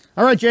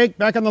 All right, Jake,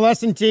 back on the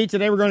lesson tee.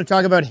 Today we're going to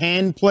talk about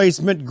hand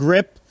placement,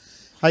 grip,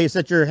 how you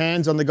set your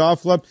hands on the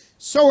golf club.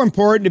 So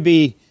important to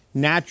be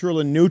natural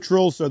and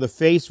neutral so the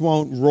face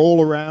won't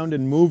roll around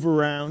and move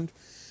around.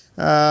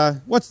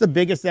 What's the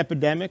biggest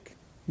epidemic?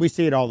 We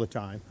see it all the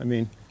time. I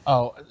mean...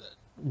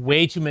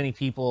 way too many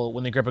people,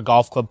 when they grip a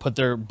golf club, put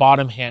their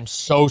bottom hand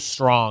so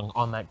strong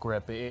on that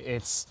grip.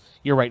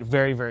 You're right,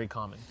 very, very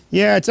common.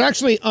 Yeah, it's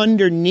actually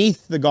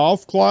underneath the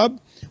golf club.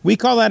 We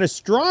call that a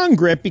strong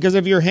grip because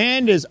if your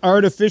hand is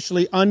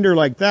artificially under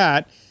like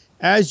that,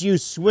 as you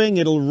swing,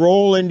 it'll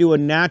roll into a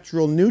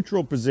natural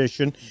neutral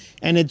position,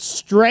 and it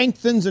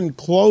strengthens and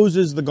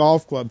closes the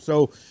golf club.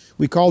 So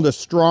we call it a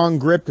strong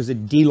grip because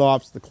it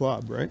delofts the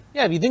club, right?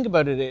 Yeah, if you think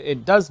about it,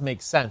 it does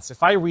make sense.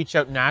 If I reach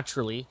out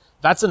naturally,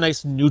 that's a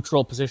nice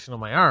neutral position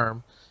on my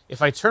arm.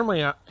 If I turn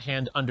my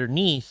hand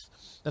underneath,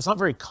 that's not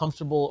very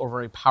comfortable or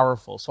very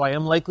powerful. So I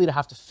am likely to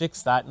have to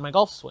fix that in my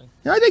golf swing.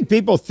 I think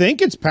people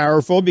think it's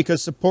powerful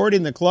because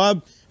supporting the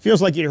club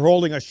feels like you're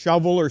holding a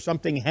shovel or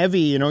something heavy,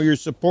 you're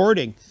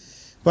supporting.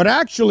 But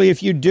actually,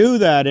 if you do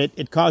that,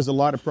 it causes a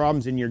lot of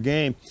problems in your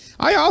game.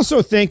 I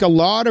also think a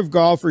lot of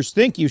golfers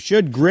think you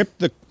should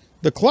grip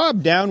the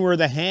club down where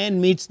the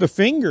hand meets the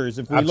fingers.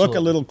 If we look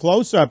a little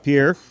close up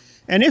here,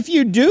 and if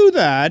you do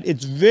that,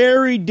 it's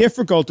very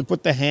difficult to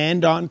put the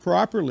hand on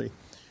properly.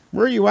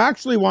 Where you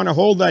actually want to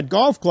hold that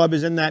golf club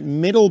is in that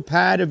middle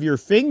pad of your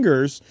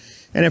fingers.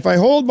 And if I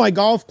hold my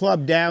golf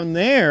club down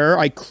there,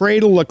 I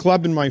cradle the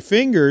club in my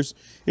fingers,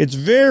 it's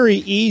very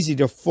easy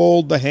to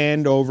fold the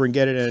hand over and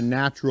get it in a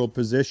natural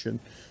position.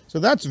 So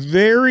that's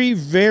very,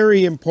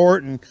 very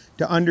important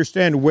to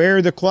understand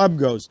where the club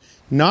goes.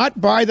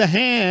 Not by the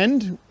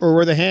hand or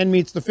where the hand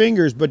meets the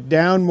fingers, but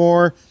down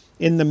more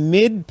in the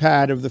mid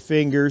pad of the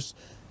fingers.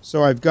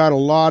 So I've got a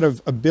lot of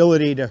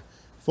ability to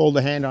fold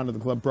the hand onto the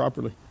club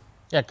properly.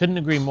 Yeah, couldn't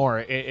agree more.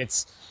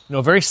 It's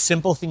a very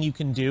simple thing you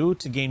can do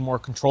to gain more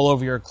control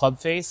over your club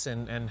face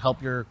and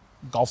help your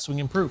golf swing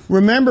improve.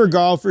 Remember,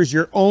 golfers,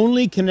 your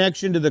only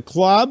connection to the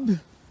club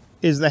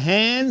is the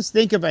hands.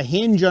 Think of a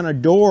hinge on a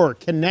door,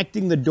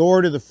 connecting the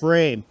door to the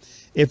frame.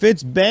 If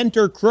it's bent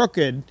or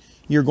crooked,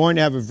 you're going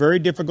to have a very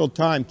difficult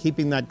time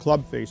keeping that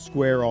club face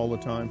square all the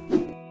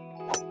time.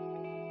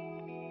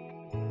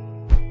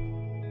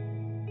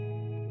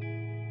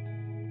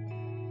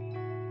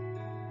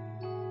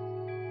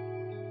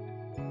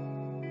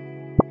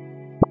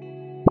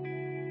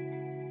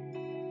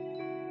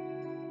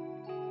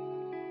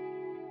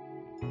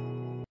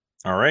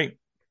 All right.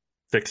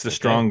 Fix the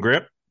strong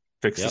grip.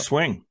 Fix the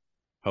swing.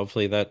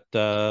 Hopefully that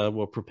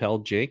will propel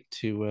Jake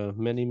to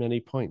many, many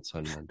points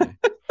on Monday.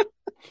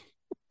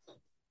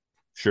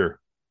 Sure.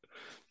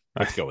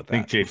 Let's go with that.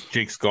 I think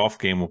Jake's golf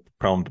game will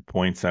propel him to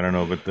points. I don't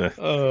know, but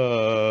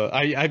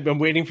I've been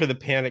waiting for the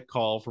panic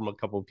call from a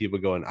couple of people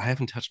going, I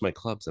haven't touched my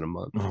clubs in a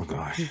month. Oh,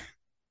 gosh.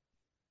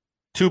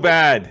 Too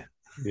bad.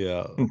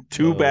 Yeah.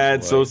 Too bad.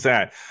 Boy. So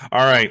sad.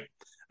 All right.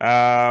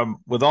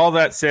 With all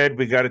that said,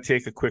 we got to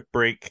take a quick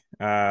break.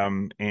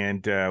 And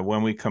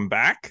when we come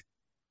back,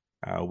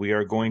 We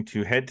are going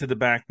to head to the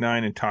back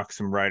nine and talk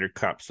some Ryder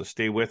Cup. So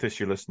stay with us.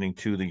 You're listening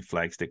to the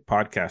Flagstick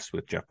Podcast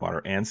with Jeff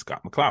Potter and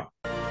Scott McLeod.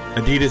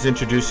 Adidas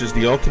introduces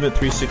the Ultimate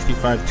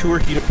 365 Tour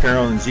Heat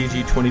Apparel and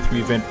ZG23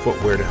 Event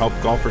footwear to help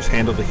golfers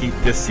handle the heat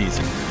this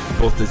season.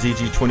 Both the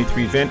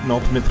ZG23 Event and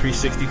Ultimate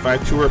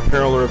 365 Tour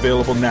Apparel are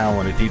available now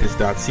on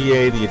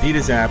adidas.ca, the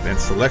Adidas app, and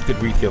selected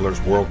retailers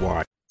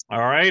worldwide.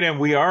 All right, and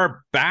we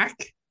are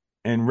back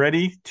and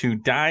ready to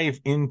dive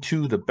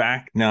into the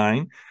back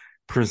nine,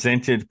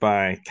 presented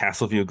by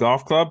Castleview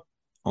Golf Club.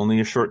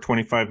 Only a short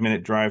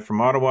 25-minute drive from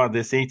Ottawa,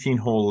 this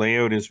 18-hole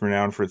layout is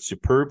renowned for its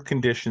superb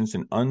conditions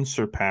and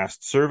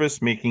unsurpassed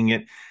service, making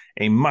it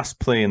a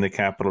must-play in the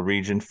capital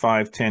region.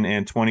 5, 10,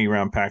 and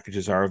 20-round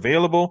packages are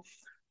available,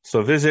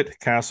 so visit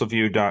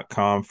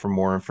castleview.com for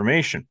more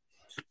information.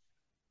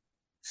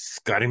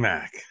 Scotty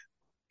Mac.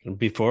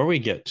 Before we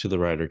get to the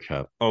Ryder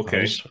Cup,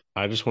 okay,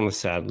 I just want to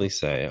sadly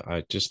say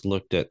I just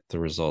looked at the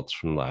results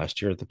from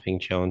last year at the Ping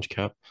Challenge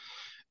Cup,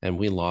 and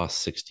we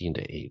lost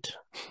 16-8.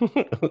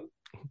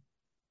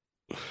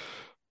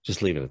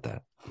 Just leave it at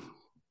that.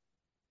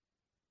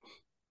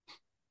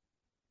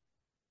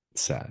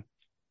 It's sad.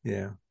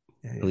 Yeah.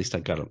 At least I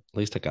got a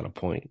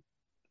point.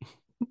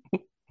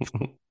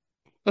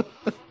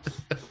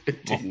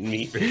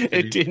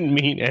 It didn't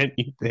mean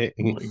anything.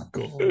 Oh my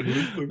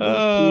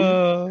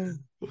God.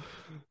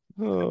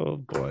 Oh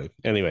boy.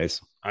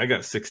 Anyways, I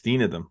got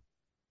 16 of them.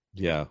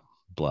 Yeah.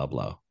 Blah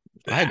blah.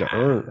 I had to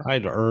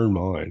earn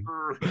mine.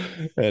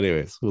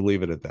 Anyways, we'll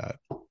leave it at that.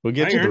 We'll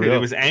get to the real. It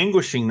was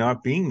anguishing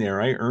not being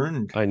there. I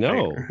earned my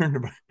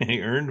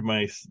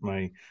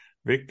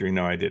victory.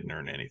 No, I didn't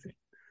earn anything.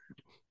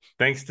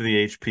 Thanks to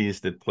the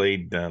HPs that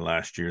played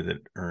last year that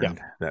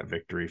earned that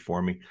victory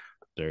for me.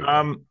 There you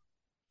go.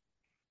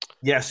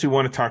 Yes, we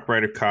want to talk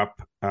Ryder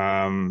Cup.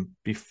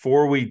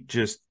 Before we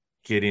just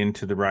get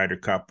into the Ryder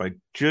Cup, I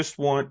just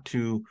want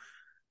to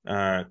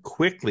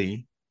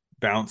quickly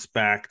bounce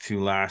back to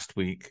last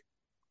week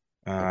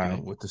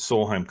with the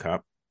Solheim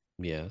Cup.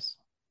 Yes.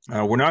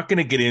 We're not going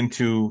to get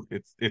into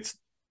it's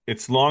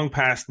long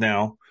past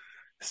now,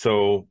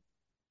 so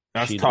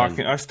us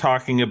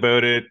talking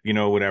about it,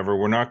 whatever.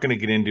 We're not going to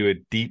get into a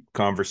deep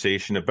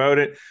conversation about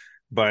it,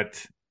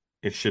 but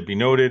it should be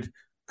noted.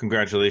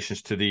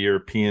 Congratulations to the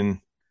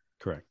European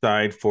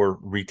side for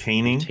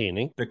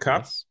retaining the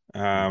cup.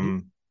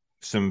 Yes.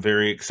 Some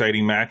very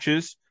exciting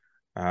matches.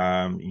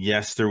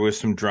 Yes, there was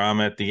some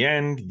drama at the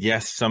end.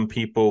 Yes, some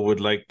people would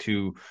like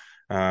to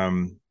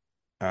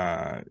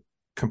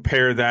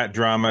compare that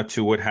drama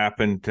to what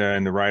happened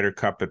in the Ryder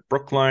Cup at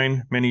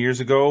Brookline many years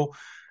ago.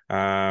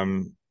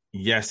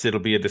 Yes, it'll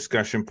be a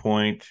discussion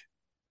point,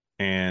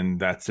 and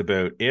that's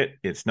about it.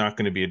 It's not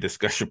going to be a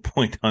discussion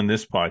point on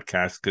this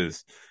podcast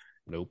because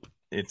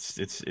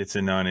it's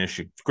a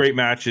non-issue. Great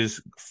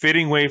matches,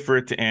 fitting way for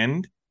it to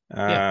end.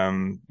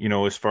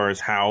 As far as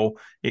how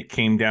it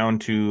came down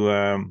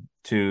to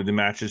the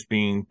matches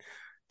being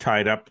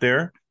tied up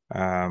there,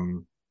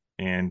 and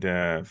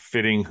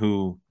fitting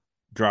who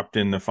dropped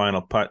in the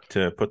final putt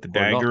to put the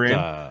dagger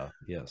in.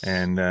 Yes.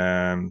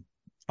 And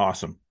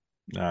awesome.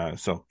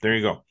 So there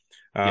you go.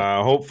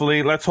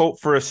 Hopefully, let's hope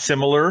for a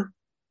similar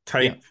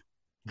type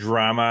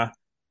drama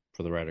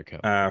for the Ryder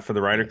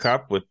Cup.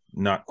 Cup with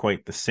not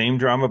quite the same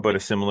drama, but a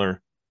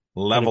similar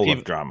level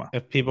of drama.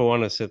 If people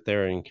want to sit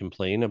there and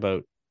complain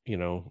about,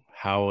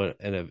 how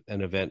an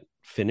event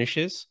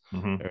finishes,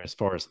 or as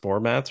far as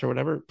formats or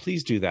whatever,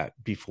 please do that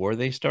before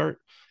they start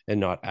and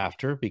not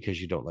after,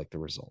 because you don't like the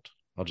result.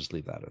 I'll just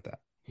leave that at that.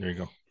 There you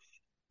go.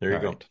 There you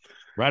go.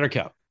 Ryder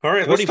Cup. All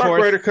right, let's talk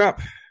Ryder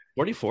Cup.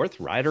 44th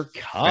Ryder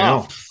Cup. I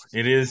know.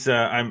 It is.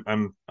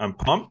 I'm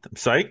pumped. I'm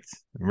psyched.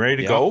 I'm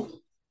ready to go.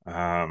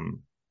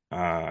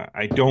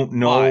 I don't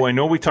know. I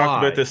know we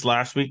talked about this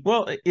last week.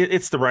 Well,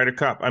 it's the Ryder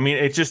Cup. I mean,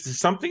 it's just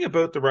something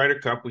about the Ryder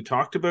Cup. We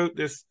talked about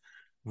this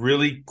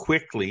really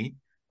quickly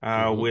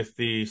with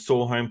the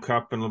Solheim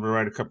Cup and the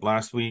Ryder Cup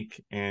last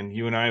week, and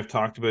you and I have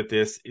talked about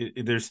this.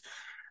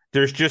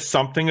 There's just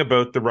something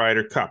about the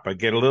Ryder Cup. I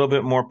get a little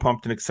bit more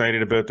pumped and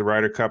excited about the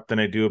Ryder Cup than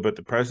I do about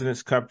the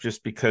President's Cup,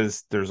 just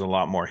because there's a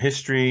lot more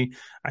history.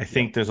 I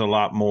think there's a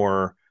lot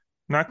more,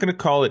 I'm not going to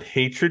call it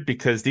hatred,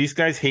 because these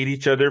guys hate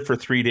each other for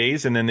 3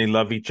 days and then they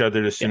love each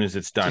other as soon as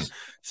it's done.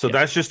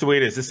 That's just the way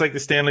it is. It's like the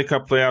Stanley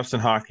Cup playoffs in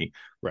hockey.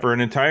 Right. For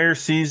an entire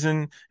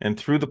season and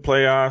through the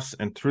playoffs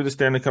and through the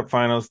Stanley Cup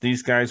finals,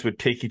 these guys would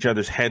take each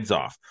other's heads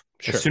off.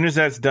 Sure. As soon as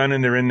that's done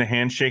and they're in the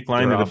handshake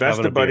line, they're the best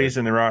of buddies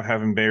and they're out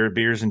having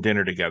beers and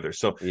dinner together.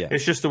 So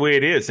it's just the way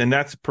it is. And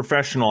that's a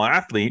professional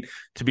athlete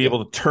to be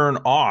able to turn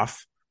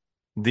off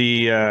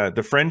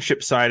the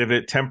friendship side of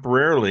it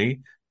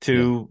temporarily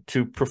to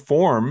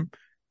perform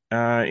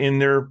in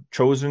their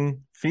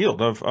chosen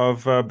field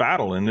of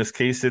battle. In this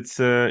case,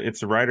 it's a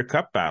Ryder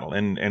Cup battle,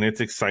 and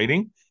it's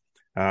exciting.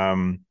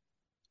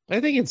 I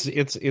think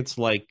it's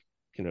like,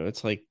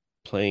 it's like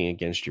playing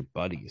against your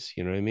buddies.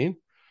 You know what I mean?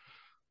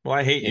 Well,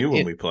 I hate you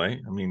when we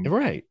play. I mean,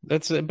 right.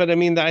 But I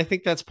mean, I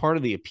think that's part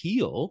of the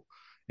appeal,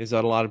 is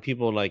that a lot of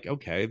people are like,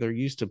 okay, they're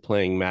used to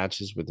playing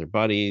matches with their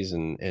buddies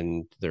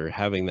and they're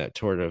having that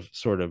sort of,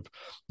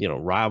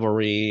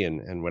 rivalry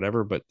and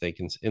whatever, but they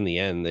can, in the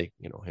end, they,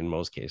 in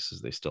most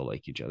cases, they still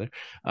like each other.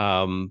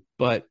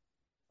 But,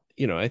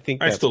 I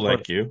think I that's still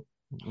like you.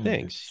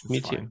 Thanks. Me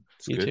too. Fine.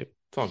 It's Me good. too.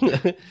 It's all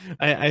good.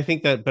 I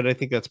think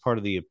that's part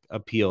of the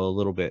appeal a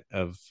little bit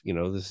of,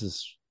 this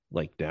is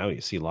like now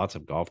you see lots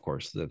of golf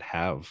courses that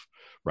have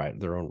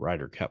their own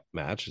Ryder Cup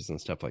matches and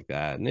stuff like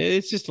that. And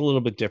it's just a little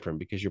bit different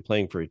because you're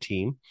playing for a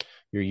team.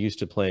 You're used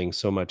to playing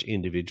so much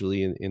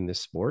individually in this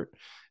sport.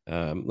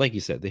 Like you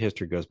said, the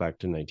history goes back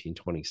to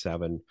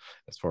 1927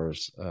 as far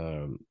as,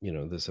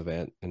 this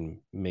event, and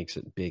makes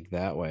it big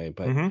that way.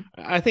 But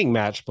I think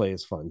match play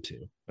is fun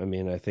too. I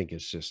mean, I think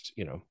it's just,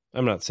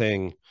 I'm not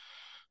saying,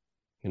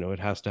 it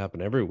has to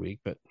happen every week,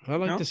 but I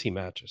like to see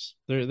matches.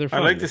 They're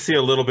fun. I like to see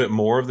a little bit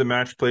more of the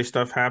match play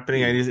stuff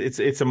happening.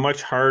 It's a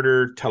much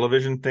harder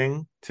television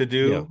thing to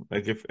do. Yeah.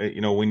 Like if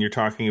when you're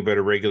talking about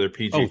a regular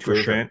PGA Tour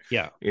event,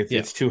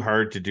 it's too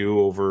hard to do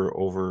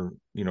over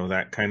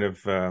that kind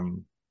of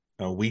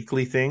a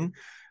weekly thing.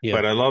 Yeah.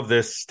 But I love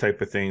this type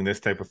of thing, this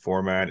type of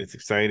format. It's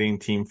exciting,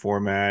 team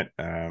format.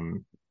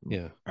 And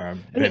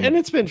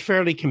it's been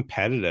fairly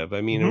competitive.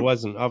 I mean, it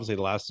wasn't, obviously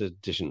the last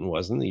edition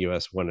wasn't. The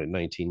US won at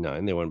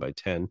 19-9. They won by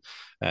 10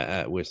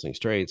 at Whistling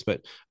Straits.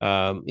 But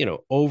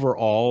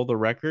overall the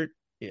record,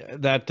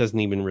 that doesn't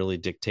even really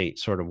dictate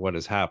sort of what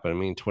has happened. I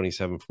mean,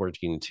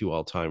 27-14-2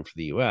 all time for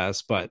the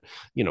US, but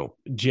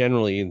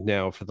generally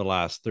now for the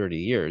last 30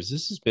 years,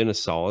 this has been a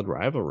solid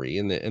rivalry,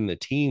 and the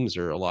teams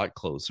are a lot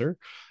closer.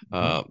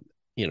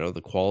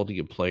 The quality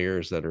of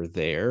players that are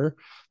there,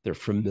 they're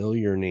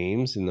familiar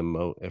names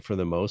for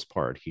the most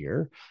part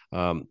here.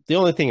 The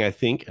only thing I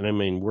think, and I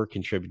mean, we're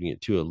contributing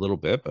it to a little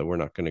bit, but we're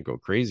not going to go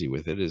crazy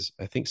with it, is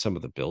I think some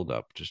of the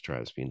buildup just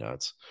drives me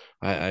nuts.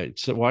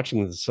 So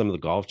watching some of the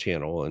Golf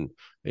Channel, and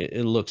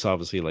it looks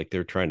obviously like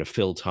they're trying to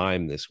fill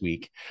time this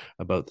week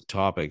about the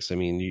topics. I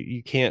mean,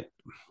 you can't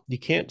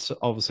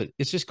all of a sudden,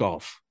 it's just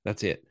golf.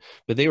 That's it.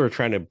 But they were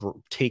trying to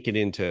take it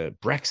into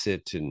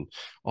Brexit and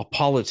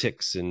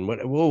politics and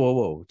what.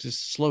 Whoa!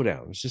 Just slow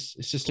down. It's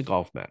just a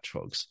golf match,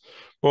 folks.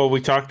 Well,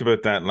 we talked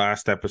about that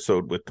last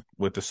episode with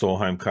the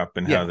Solheim Cup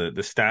and how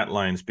the stat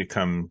lines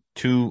become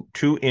too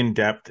in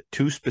depth,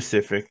 too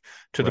specific,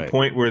 to the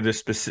point where the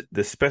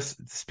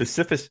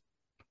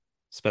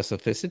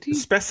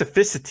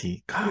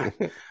specificity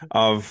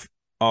of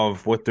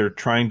what they're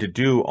trying to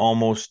do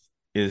almost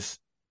is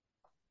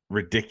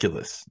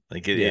ridiculous.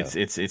 Like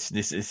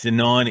it's a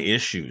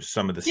non-issue.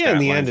 Some of the stat in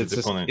the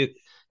lines end,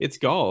 it's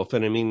golf,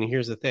 and I mean,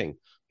 here's the thing: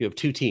 you have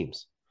two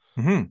teams,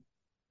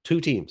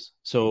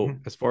 So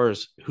as far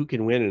as who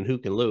can win and who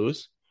can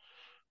lose,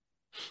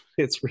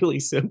 it's really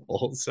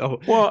simple. So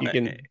you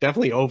can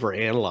definitely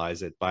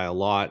overanalyze it by a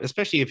lot,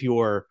 especially if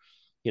you're,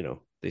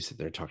 they sit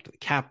there and talk to the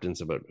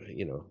captains about,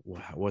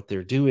 what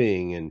they're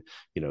doing, and,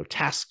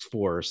 task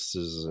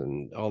forces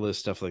and all this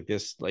stuff like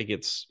this. Like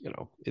it's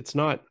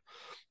not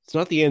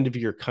the end of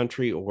your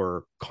country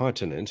or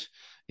continent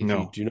if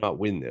you do not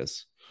win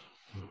this.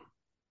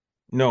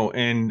 No,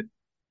 and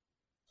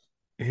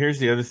here's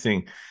the other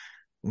thing: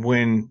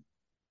 when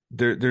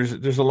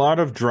there's a lot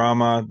of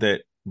drama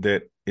that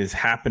is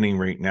happening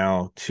right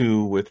now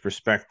too, with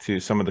respect to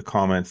some of the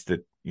comments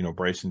that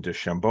Bryson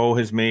DeChambeau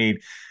has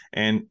made,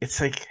 and it's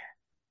like,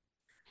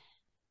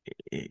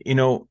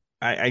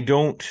 I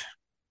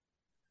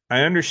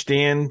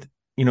understand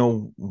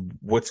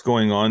what's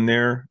going on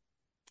there.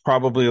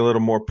 Probably a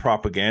little more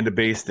propaganda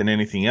based than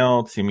anything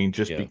else. I mean,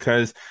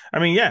 because,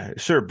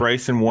 sure,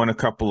 Bryson won a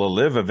couple of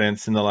live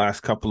events in the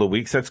last couple of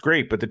weeks. That's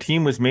great. But the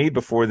team was made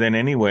before then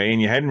anyway, and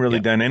you hadn't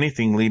really done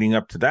anything leading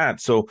up to that.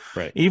 So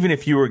even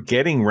if you were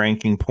getting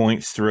ranking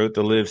points throughout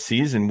the live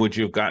season, would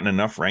you have gotten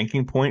enough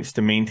ranking points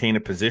to maintain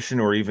a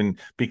position or even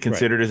be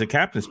considered as a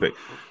captain's pick?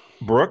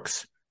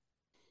 Brooks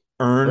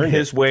earned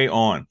his way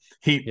on.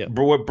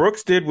 What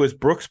Brooks did was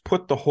Brooks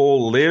put the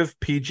whole live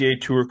PGA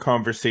Tour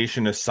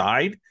conversation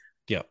aside.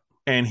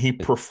 And he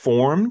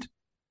performed,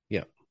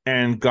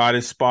 and got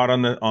his spot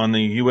on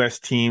the U.S.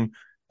 team,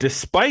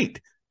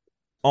 despite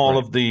all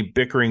of the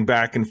bickering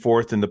back and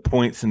forth and the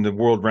points and the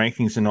world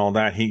rankings and all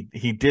that.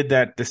 He did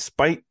that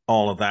despite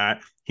all of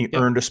that. He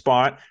earned a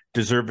spot,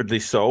 deservedly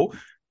so.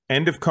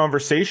 End of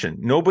conversation.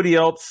 Nobody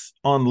else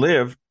on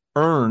live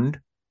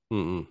earned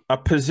a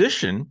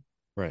position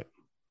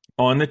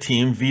on the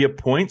team via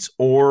points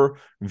or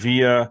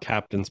via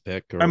captain's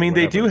pick.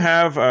 They do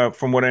have,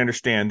 from what I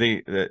understand,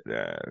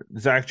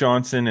 Zach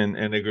Johnson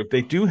and the group,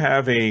 they do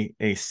have a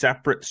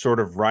separate sort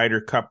of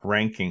Ryder Cup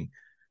ranking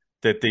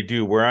that they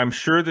do, where I'm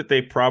sure that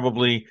they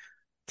probably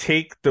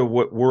take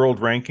what world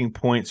ranking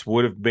points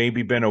would have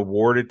maybe been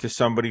awarded to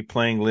somebody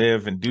playing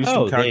live and do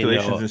some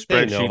calculations and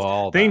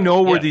spreadsheets. They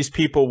know where these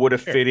people would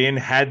have fit in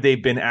had they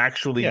been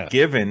actually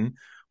given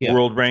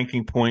world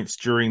ranking points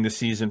during the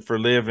season for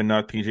live and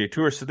not PGA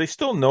Tour. So they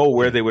still know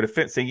where they would have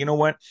fit. Say, you know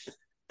what,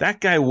 that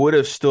guy would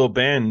have still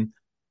been,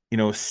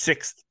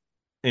 sixth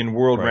in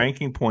world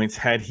ranking points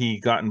had he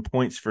gotten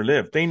points for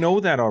live. They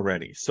know that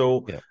already.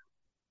 So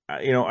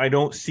I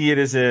don't see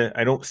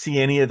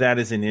any of that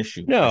as an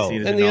issue. I see No,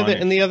 it as and a the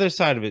non-issue. other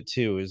side of it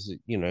too is,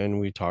 and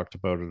we talked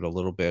about it a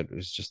little bit,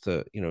 is just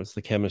it's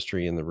the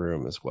chemistry in the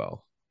room as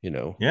well.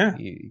 Yeah.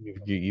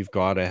 You've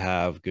got to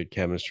have good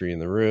chemistry in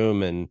the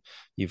room, and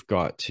you've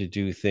got to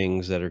do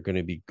things that are going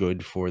to be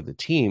good for the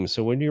team.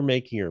 So when you're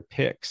making your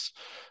picks,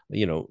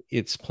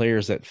 it's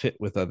players that fit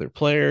with other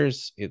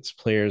players. It's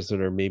players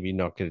that are maybe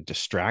not going to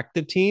distract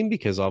the team,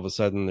 because all of a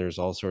sudden there's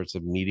all sorts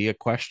of media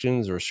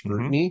questions or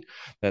scrutiny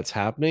that's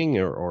happening,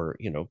 or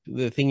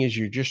the thing is,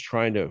 you're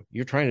trying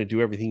to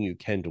do everything you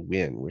can to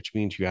win, which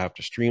means you have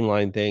to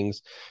streamline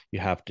things.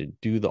 You have to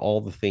do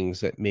all the things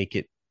that make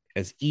it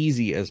as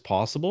easy as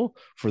possible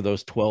for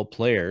those 12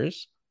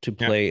 players to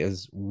play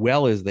as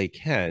well as they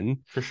can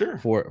for sure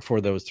for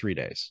those 3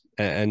 days,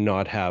 and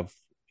not have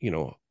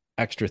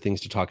extra things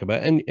to talk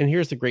about. And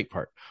here's the great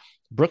part: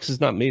 Brooks has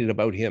not made it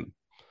about him.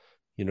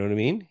 You know what I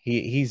mean?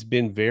 He's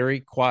been very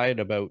quiet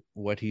about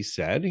what he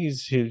said.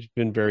 He's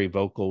been very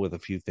vocal with a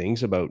few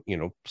things about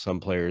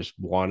some players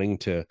wanting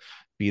to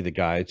be the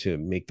guy to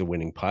make the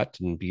winning putt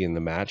and be in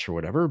the match or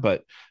whatever,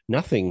 but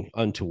nothing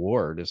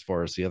untoward as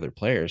far as the other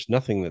players.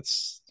 Nothing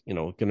that's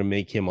going to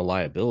make him a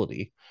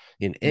liability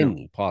in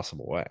any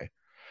possible way.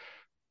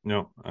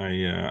 No, I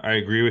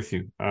agree with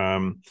you.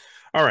 All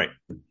right.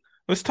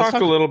 Let's talk a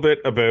little bit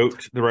about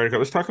the Ryder Cup.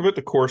 Let's talk about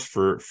the course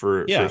for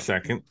a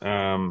second.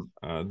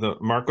 The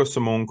Marco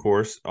Simone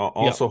course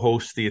also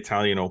hosts the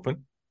Italian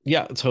Open.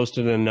 Yeah, it's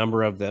hosted a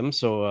number of them.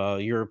 So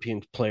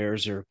European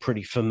players are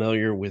pretty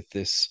familiar with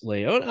this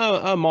layout,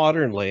 a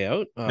modern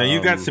layout. Now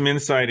you got some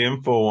inside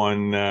info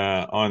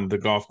on the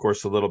golf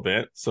course a little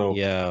bit.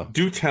 So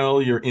do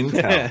tell your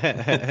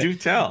intel. Do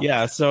tell.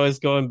 Yeah, so I was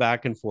going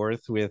back and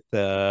forth with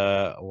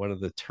one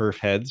of the turf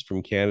heads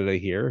from Canada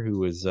here, who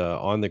was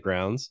on the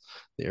grounds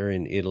there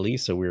in Italy.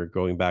 So we were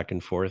going back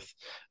and forth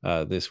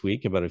this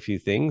week about a few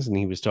things, and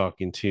he was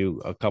talking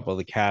to a couple of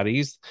the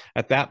caddies.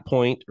 At that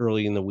point,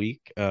 early in the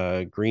week,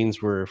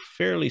 greens were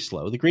fairly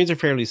slow. The greens are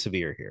fairly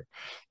severe here,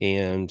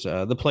 and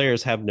the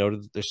players have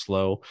noted that they're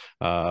slow.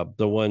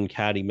 The one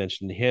caddy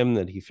mentioned to him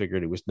that he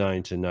figured it was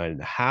 9 to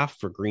 9.5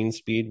 for green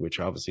speed, which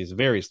obviously is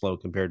very slow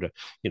compared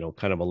to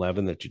kind of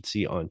 11 that you'd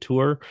see on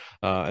tour.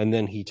 And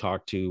then he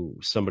talked to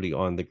somebody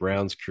on the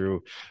grounds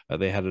crew.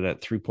 They had it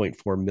at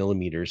 3.4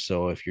 millimeters.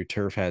 So if your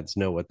turf heads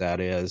know what that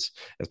is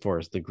as far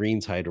as the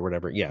greens height or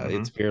whatever,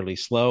 it's fairly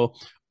slow.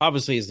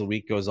 Obviously, as the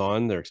week goes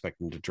on, they're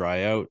expecting to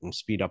dry out and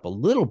speed up a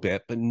little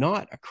bit, but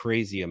not a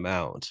crazy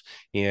amount.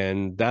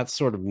 And that's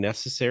sort of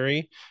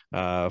necessary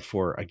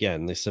for,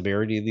 again, the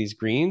severity of these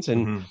greens.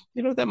 And,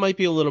 that might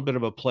be a little bit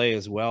of a play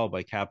as well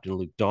by Captain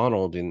Luke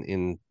Donald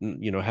in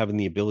having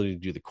the ability to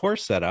do the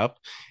course setup.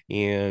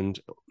 And,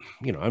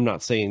 I'm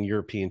not saying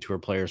European Tour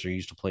players are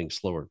used to playing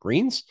slower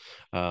greens,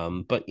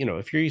 but,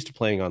 if you're used to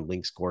playing on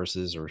links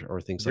courses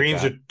or things like that.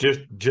 Greens are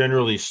just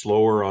generally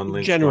slower on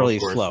links. Generally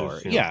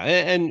slower, yeah.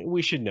 And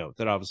we should note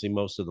that obviously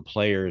most of the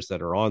players that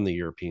are on the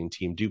European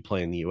team do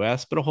play in the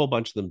US, but a whole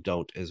bunch of them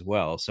don't as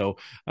well. So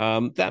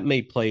that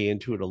may play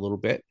into it a little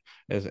bit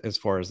as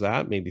far as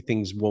that. Maybe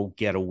things won't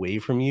get away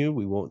from you.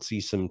 We won't see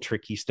some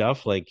tricky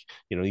stuff like,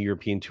 the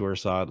European Tour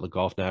saw at the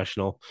Golf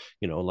National,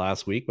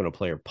 last week when a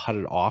player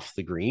putted off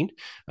the green,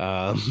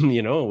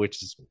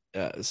 which is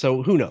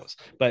so who knows?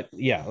 But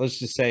yeah, let's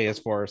just say as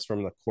far as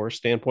from the course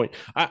standpoint,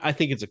 I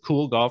think it's a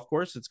cool golf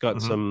course. It's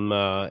got some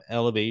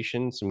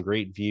elevation, some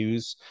great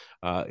views.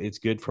 It's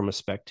good from a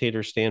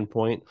spectator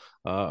standpoint.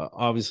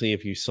 Obviously,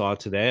 if you saw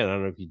today, and I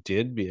don't know if you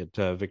did, be it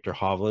Victor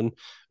Hovland,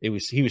 he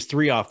was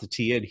 3 off the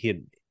tee. He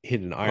had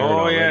hit an iron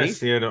already. Yes,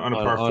 he had on a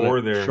par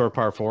 4 there. Short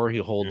par 4. He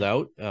holed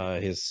out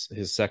his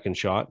second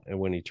shot, and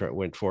when he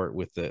went for it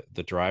with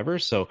the driver.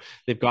 So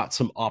they've got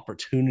some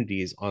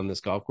opportunities on this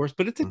golf course,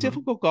 but it's a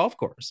difficult golf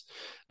course.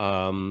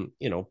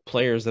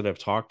 Players that I've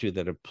talked to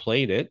that have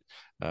played it,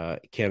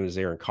 Canada's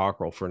Aaron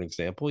Cockrell, for an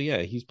example.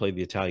 Yeah, he's played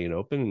the Italian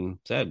Open and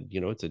said,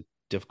 it's a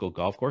difficult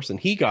golf course, and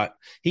he got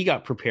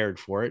prepared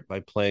for it by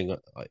playing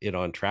it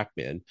on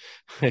TrackMan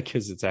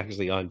because it's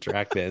actually on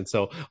TrackMan.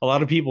 So a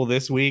lot of people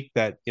this week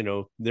that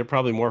they're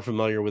probably more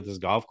familiar with this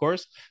golf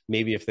course,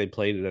 maybe if they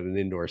played it at an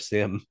indoor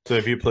sim. So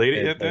have you played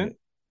it yet then?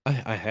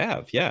 I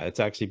have, yeah.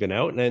 It's actually been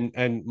out,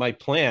 and my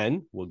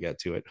plan, we'll get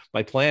to it,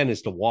 my plan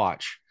is to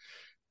watch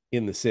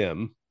in the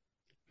sim,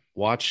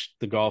 watch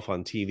the golf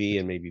on TV,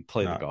 and maybe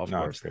play the golf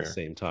course at the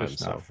same time.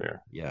 Just not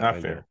fair. Yeah,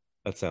 not fair.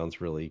 That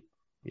sounds really,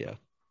 yeah.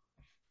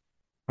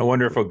 I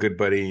wonder if our good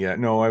buddy.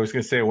 No, I was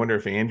going to say I wonder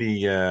if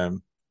Andy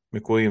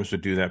McWilliams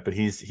would do that, but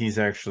he's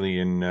actually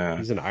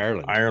he's in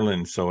Ireland.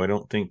 Ireland, so I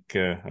don't think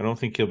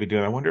he'll be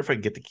doing. I wonder if I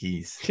get the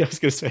keys. I was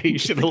going to say you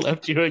should have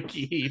left you a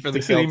key for the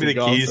Give me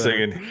the keys, so I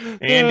can,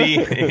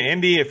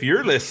 Andy, if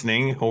you're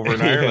listening over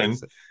in Ireland,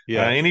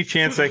 any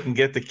chance I can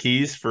get the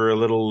keys for a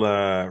little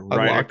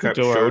Ryder Cup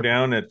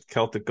showdown at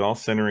Celtic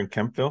Golf Center in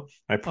Kemptville?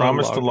 I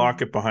promise to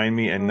lock it behind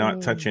me and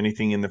not touch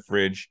anything in the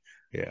fridge.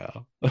 Yeah,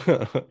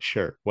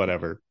 sure,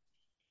 whatever.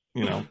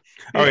 All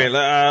right.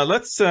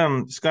 Let's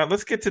Scott.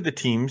 Let's get to the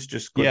teams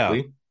just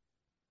quickly.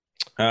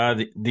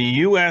 The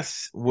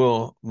U.S.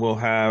 will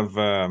have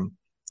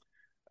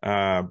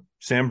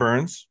Sam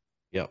Burns.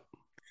 Yep.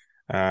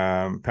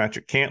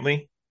 Patrick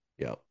Cantley.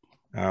 Yep.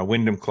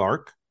 Wyndham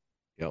Clark.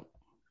 Yep.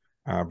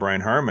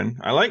 Brian Harman.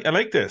 I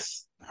like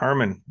this.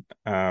 Harman.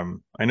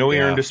 I know he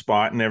Yeah. earned a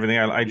spot and everything.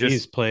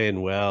 He's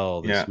playing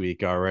well this Yeah.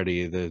 week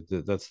already.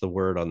 That's the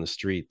word on the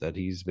street, that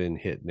he's been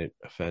hitting it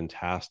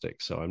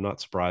fantastic. So I'm not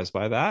surprised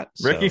by that.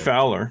 Ricky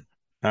Fowler.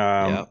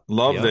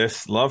 Love Yep.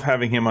 this. Love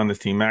having him on this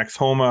team. Max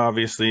Homa,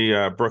 obviously.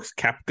 Brooks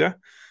Koepka.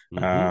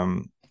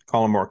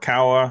 Colin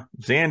Morikawa.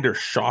 Xander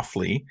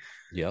Schauffele.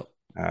 Yep.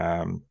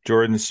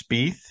 Jordan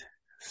Spieth.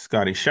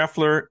 Scotty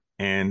Scheffler.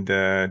 And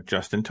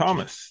Justin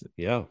Thomas.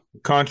 Yeah.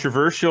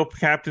 Controversial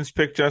captain's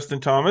pick, Justin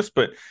Thomas,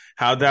 but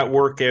how'd that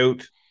work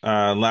out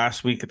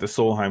last week at the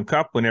Solheim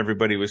Cup when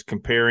everybody was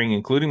comparing,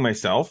 including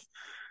myself,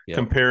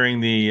 comparing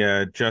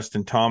the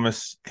Justin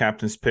Thomas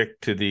captain's pick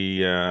to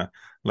the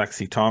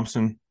Lexi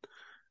Thompson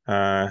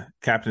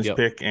captain's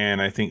pick, and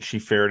I think she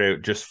fared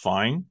out just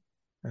fine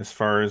as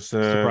far as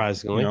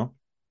surprisingly.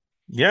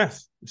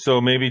 Yes. So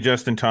maybe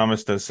Justin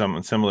Thomas does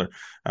something similar.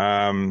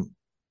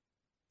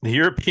 The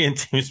European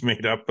team's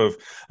made up of,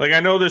 like,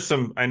 I know there's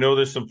some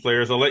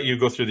players. I'll let you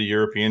go through the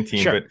European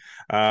team, sure. But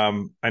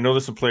I know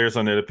there's some players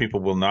on there that people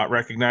will not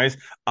recognize.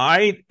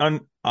 I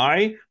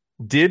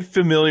did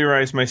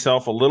familiarize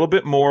myself a little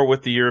bit more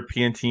with the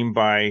European team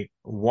by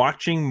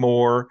watching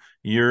more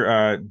your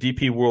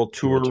DP World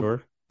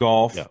Tour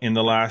golf in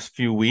the last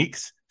few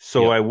weeks.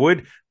 So I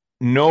would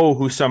know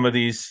who some of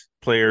these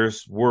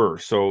players were.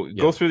 So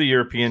go through the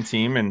European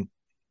team. And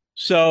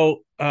so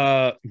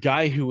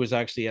guy who was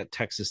actually at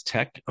Texas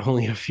Tech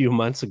only a few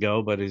months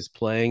ago, but is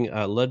playing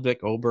Ludvig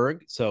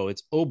Åberg. So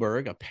it's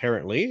Åberg,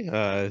 apparently,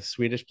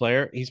 Swedish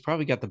player. He's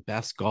probably got the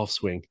best golf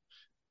swing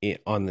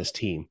on this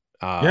team.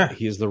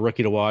 He is the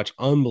rookie to watch.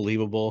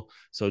 Unbelievable.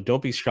 So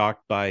don't be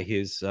shocked by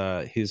his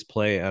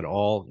play at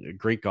all.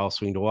 Great golf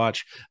swing to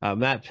watch.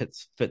 Matt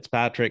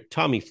Fitzpatrick,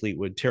 Tommy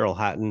Fleetwood, Tyrrell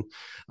Hatton,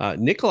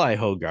 Nikolai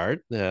Hogard.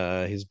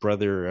 His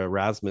brother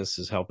Rasmus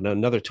is helping out.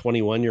 Another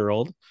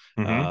 21-year-old,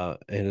 and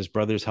his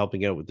brother's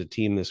helping out with the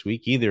team this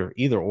week.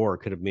 Either or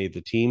could have made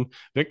the team.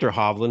 Victor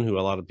Hovland, who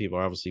a lot of people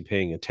are obviously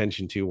paying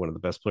attention to, one of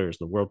the best players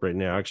in the world right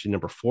now. Actually,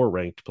 number 4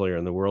 ranked player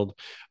in the world.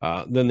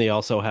 Then they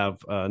also have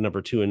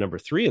number 2 and number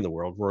 3 in the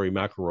world, Rory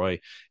McIlroy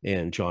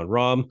and John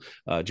Rahm,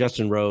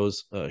 Justin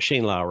Rose,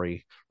 Shane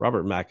Lowry,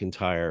 Robert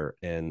McIntyre,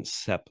 and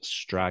Sepp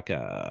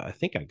Straka. I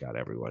think I got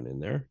everyone in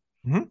there.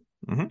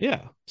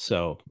 Yeah.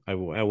 So I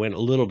went a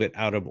little bit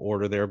out of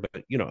order there,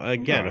 but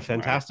again, a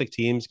fantastic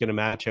team is going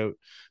to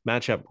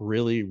match up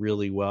really,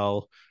 really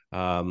well.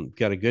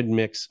 Got a good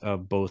mix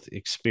of both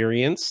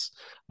experience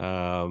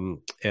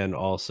and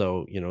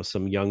also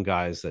some young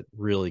guys that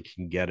really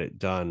can get it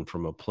done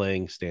from a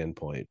playing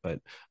standpoint. But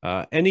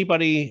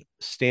anybody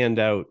stand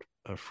out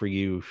for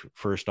you?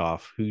 First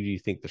off, who do you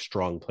think the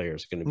strong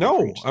players are going to be?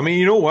 No, I mean,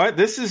 you know what?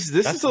 This is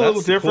a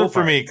little different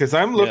for me, because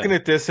I'm looking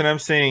at this and I'm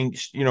saying,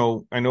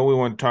 I know we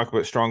want to talk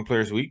about strong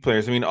players, weak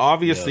players. I mean,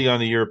 obviously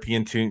on the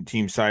European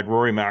team side,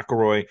 Rory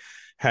McIlroy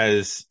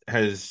has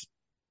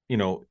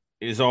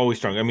is always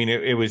strong. I mean,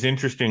 it was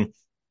interesting.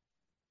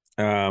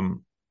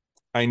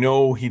 I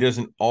know he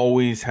doesn't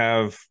always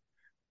have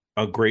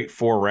a great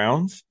 4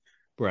 rounds,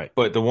 right?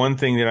 But the one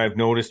thing that I've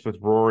noticed with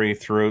Rory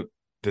throughout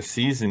the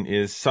season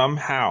is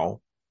somehow,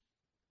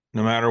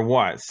 no matter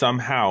what,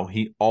 somehow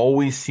he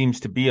always seems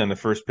to be on the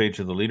first page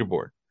of the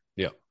leaderboard.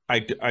 Yeah.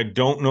 I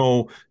don't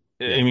know.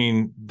 Yeah. I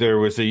mean, there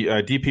was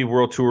a DP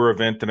World Tour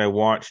event that I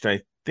watched.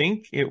 I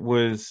think it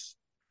was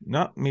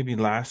not maybe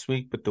last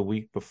week, but the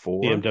week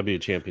before. BMW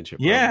Championship.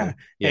 Yeah.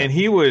 And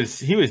he was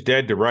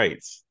dead to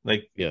rights.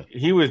 Like,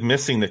 he was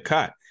missing the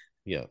cut.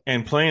 Yeah.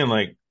 And playing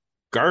like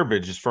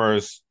garbage as far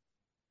as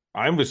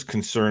I was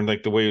concerned,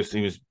 like the way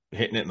he was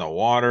hitting it in the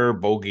water,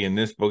 bogey and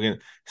this, bogey.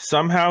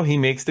 Somehow he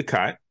makes the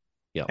cut.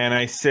 Yeah. And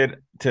I said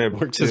to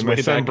my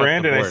son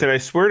Brandon, I said, I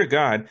swear to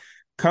God,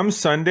 come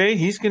Sunday,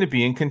 he's going to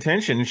be in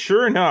contention. And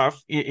sure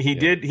enough, he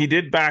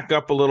did back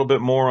up a little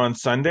bit more on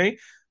Sunday,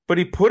 but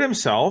he put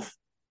himself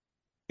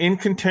in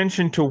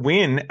contention to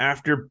win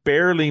after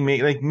barely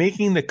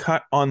making the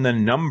cut on the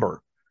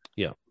number.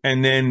 Yeah.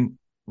 And then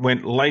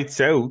went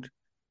lights out.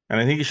 And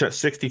I think he shot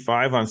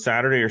 65 on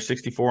Saturday or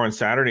 64 on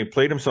Saturday,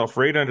 played himself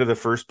right under the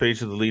first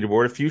page of the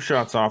leaderboard, a few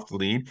shots off the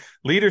lead.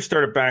 Leaders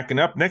started backing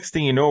up. Next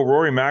thing you know,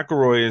 Rory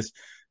McIlroy is,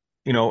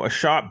 a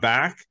shot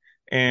back.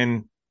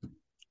 And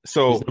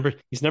so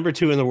he's number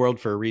 2 in the world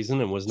for a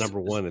reason and was number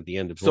 1 at the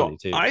end of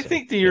 22. I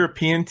think the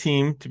European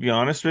team, to be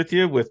honest with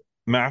you, with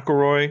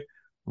McIlroy,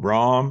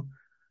 Rahm,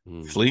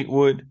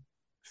 Fleetwood,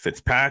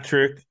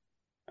 Fitzpatrick,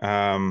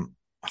 Hovland.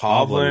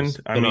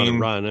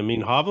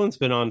 Hovland's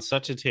been on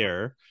such a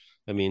tear.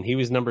 I mean, he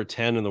was number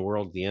 10 in the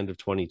world at the end of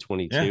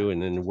 2022 and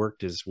then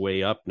worked his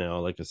way up now,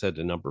 like I said,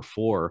 to number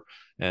 4.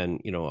 And,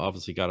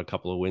 obviously got a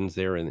couple of wins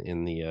there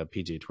in the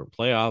PGA Tour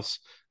playoffs.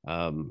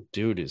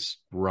 Dude is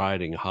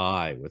riding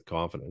high with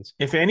confidence.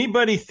 If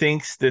anybody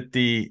thinks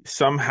that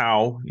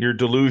somehow you're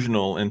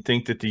delusional and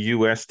think that the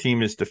U.S.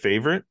 team is the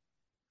favorite,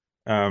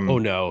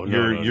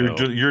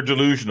 you're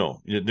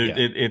delusional.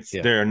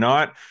 They're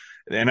not.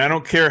 And I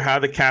don't care how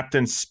the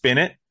captains spin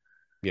it.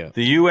 Yeah.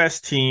 The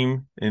U.S.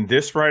 team in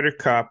this Ryder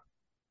Cup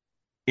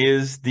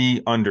is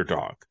the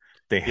underdog.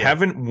 They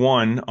haven't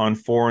won on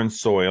foreign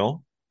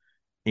soil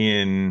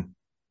in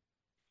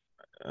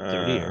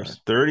 30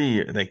 years.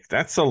 30, like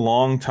that's a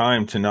long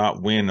time to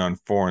not win on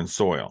foreign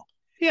soil.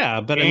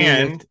 Yeah, but I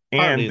mean,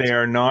 and they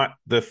are not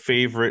the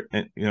favorite,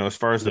 as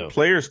far as the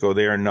players go,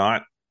 they are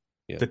not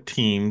the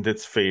team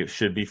that's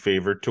should be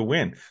favored to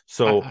win.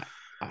 So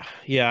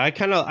I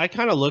kind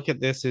of look at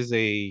this as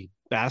a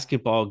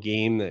basketball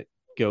game that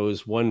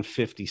goes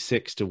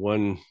 156 to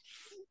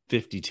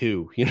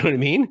 152. You know what I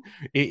mean?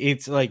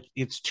 It's like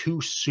it's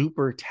two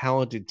super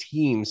talented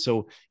teams.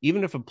 So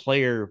even if a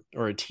player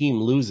or a team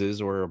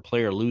loses or a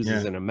player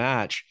loses in a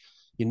match,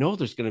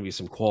 there's going to be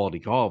some quality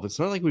golf. It's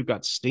not like we've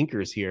got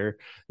stinkers here.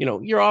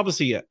 You're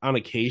obviously on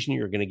occasion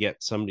you're going to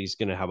get somebody's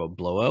going to have a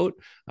blowout.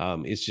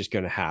 It's just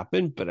going to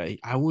happen. But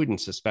I wouldn't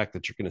suspect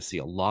that you're going to see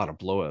a lot of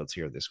blowouts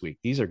here this week.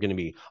 These are going to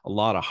be a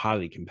lot of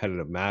highly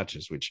competitive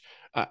matches, which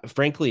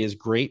frankly is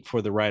great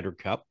for the Ryder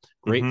Cup,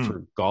 great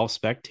for golf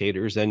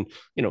spectators. And,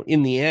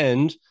 in the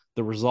end,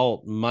 the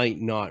result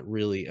might not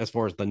really, as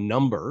far as the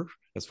number,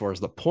 as far as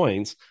the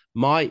points,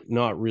 might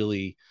not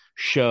really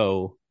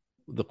show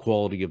the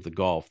quality of the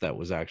golf that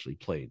was actually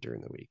played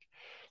during the week.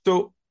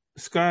 So,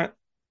 Scott,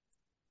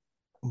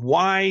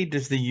 why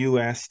does the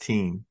U.S.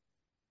 team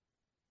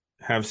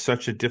have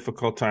such a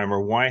difficult time,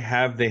 or why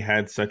have they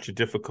had such a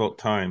difficult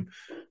time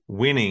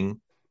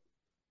winning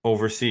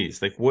overseas?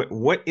 Like,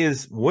 what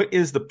is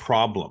the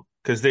problem?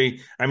 Because and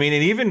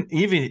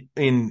even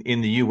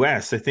in the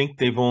U.S., I think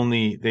they're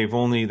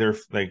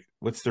like,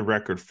 what's the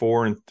record?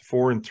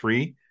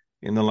 4-3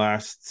 in the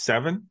last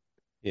 7.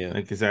 Yeah.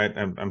 Like, is that,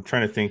 I'm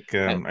trying to think.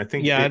 I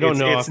think, I don't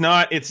know. It's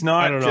not, I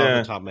don't know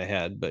off the top of my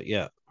head, but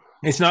yeah.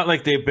 It's not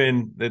like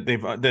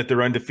that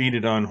they're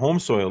undefeated on home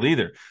soil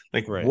either.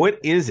 Like, what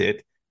is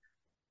it?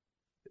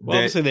 Well,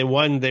 obviously they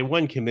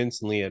won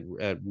convincingly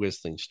at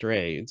Whistling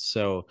Straits.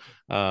 So,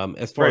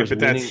 as far as but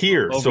that's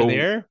here. Over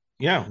there.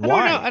 Yeah.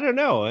 Why? I don't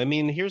know. I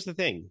mean, here's the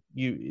thing.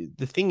 The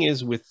thing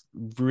is, with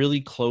really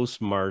close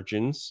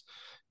margins,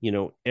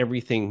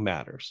 everything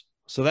matters.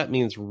 So that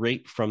means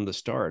right from the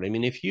start. I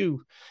mean, if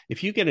you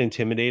get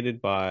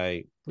intimidated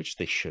by, which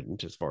they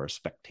shouldn't, as far as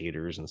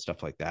spectators and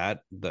stuff like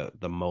that,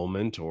 the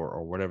moment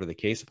or whatever the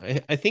case,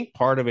 I think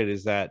part of it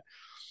is that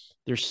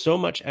there's so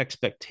much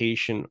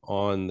expectation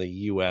on the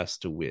US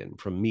to win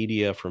from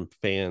media, from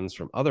fans,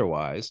 from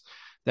otherwise,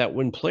 that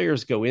when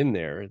players go in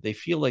there, they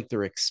feel like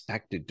they're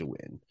expected to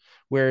win.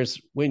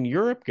 Whereas when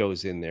Europe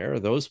goes in there,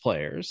 those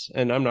players,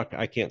 and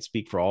I can't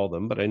speak for all of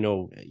them, but I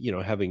know,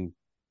 having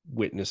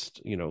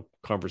witnessed,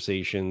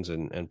 conversations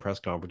and press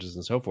conferences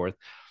and so forth,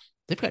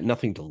 they've got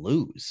nothing to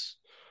lose.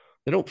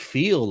 They don't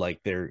feel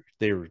like they're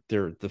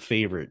the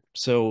favorite.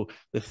 So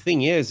the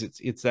thing is,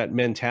 it's that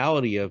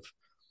mentality of,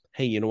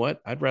 hey, you know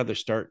what? I'd rather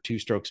start 2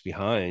 strokes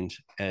behind,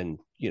 and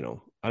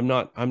I'm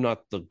not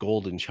the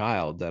golden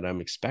child that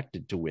I'm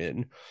expected to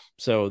win.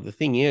 So the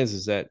thing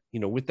is that,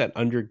 with that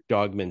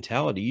underdog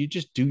mentality, you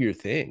just do your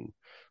thing,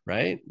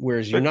 right?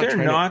 Whereas you're not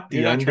trying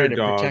to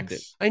protect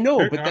it. I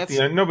know, but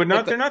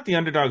they're not the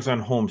underdogs on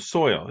home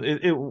soil.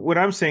 What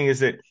I'm saying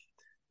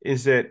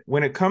is that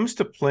when it comes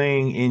to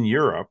playing in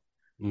Europe,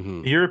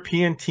 the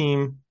European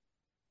team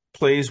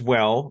plays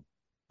well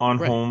on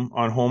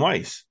home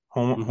ice,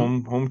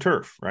 home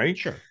turf, right?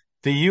 Sure.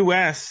 The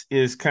US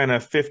is kind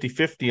of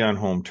 50-50 on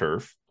home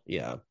turf.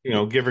 Yeah.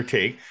 Give or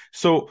take.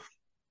 So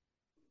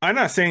I'm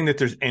not saying that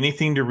there's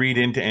anything to read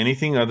into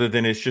anything other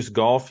than it's just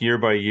golf year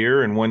by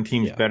year, and one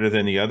team's better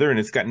than the other, and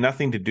it's got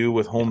nothing to do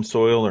with home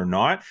soil or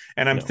not.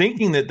 And I'm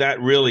thinking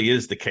that really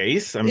is the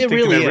case. I'm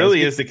thinking that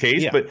really is the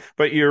case. Yeah.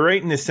 But you're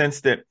right in the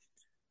sense that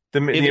the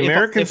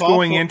Americans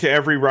going into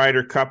every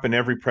Ryder Cup and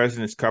every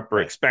President's Cup are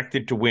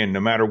expected to win, no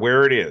matter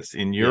where it is,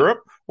 in Europe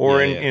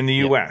or in the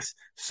US.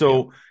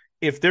 So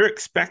if they're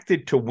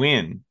expected to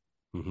win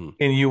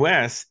in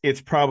US,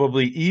 it's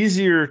probably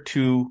easier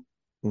to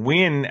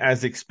win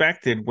as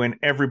expected when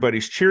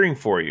everybody's cheering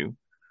for you.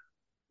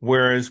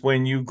 Whereas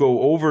when you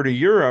go over to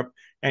Europe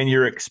and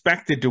you're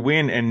expected to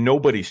win and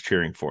nobody's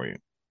cheering for you.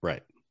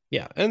 Right.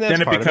 Yeah. And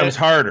then it becomes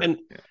harder.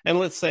 And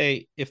let's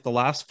say if the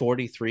last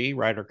 43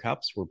 Ryder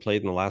Cups were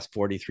played in the last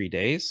 43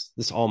 days,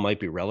 this all might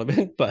be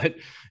relevant. But,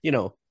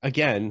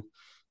 again,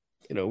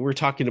 we're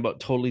talking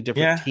about totally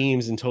different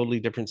teams and totally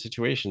different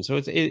situations.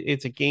 So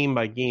it's a game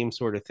by game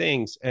sort of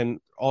things, and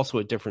also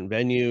at different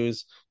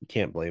venues. You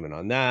can't blame it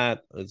on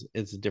that.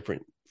 It's a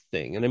different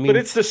thing. And I mean, but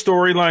it's the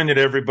storyline that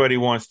everybody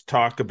wants to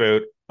talk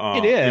about.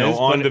 It is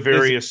on the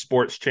various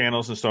sports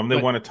channels and stuff. They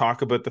want to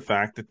talk about the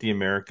fact that the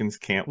Americans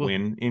can't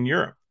win in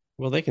Europe.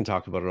 Well, they can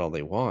talk about it all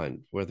they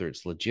want, whether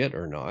it's legit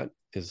or not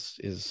is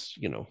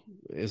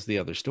the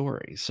other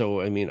story.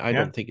 So, I mean, I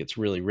don't think it's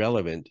really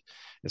relevant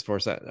as far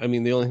as that. I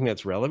mean, the only thing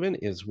that's relevant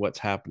is what's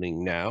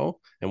happening now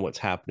and what's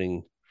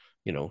happening,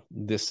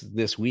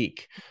 this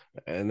week.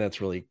 And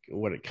that's really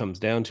what it comes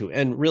down to.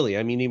 And really,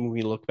 I mean, even when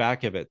we look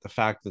back at it, the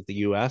fact that the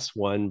US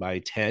won by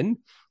 10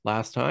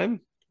 last time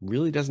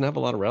really doesn't have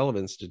a lot of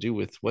relevance to do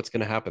with what's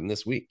going to happen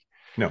this week.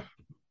 No.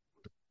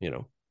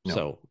 No,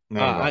 So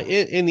not at all.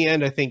 in the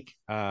end, I think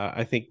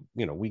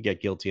we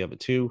get guilty of it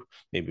too.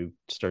 Maybe we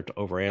start to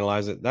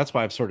overanalyze it. That's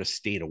why I've sort of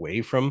stayed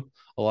away from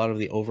a lot of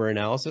the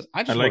overanalysis.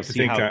 I just want to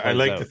see how it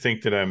plays out. To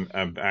think that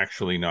I'm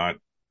actually not.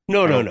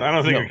 No. I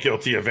don't think we're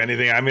guilty of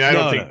anything. I mean, I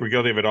don't think we're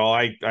guilty of it all.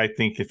 I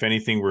think if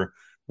anything, we're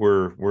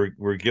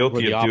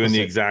guilty of doing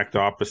the exact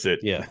opposite.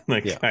 Yeah.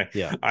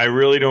 I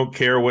really don't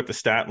care what the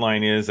stat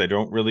line is. I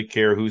don't really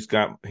care who's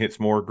hits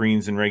more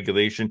greens in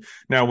regulation.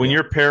 Now, when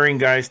you're pairing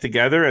guys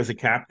together as a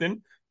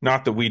captain,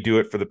 not that we do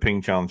it for the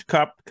Ping Challenge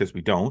Cup because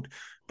we don't,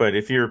 but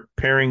if you're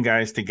pairing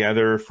guys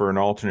together for an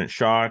alternate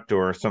shot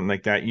or something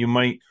like that, you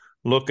might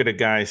look at a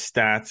guy's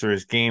stats or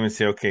his game and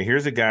say, okay,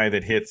 here's a guy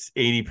that hits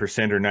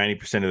 80% or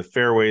 90% of the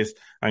fairways.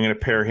 I'm going to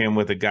pair him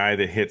with a guy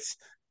that hits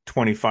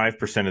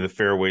 25% of the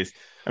fairways.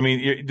 I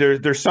mean,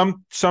 there's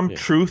some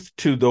truth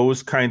to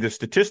those kind of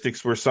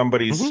statistics where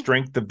somebody's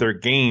strength of their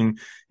game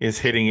is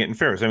hitting it in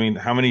fairways. I mean,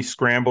 how many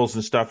scrambles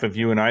and stuff have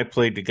you and I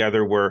played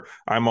together where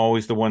I'm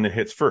always the one that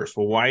hits first?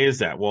 Well, why is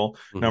that? Well,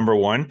 number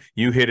one,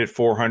 you hit it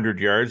 400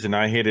 yards and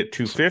I hit it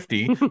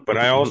 250, but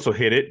I also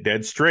hit it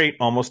dead straight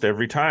almost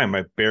every time.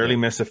 I barely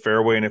miss a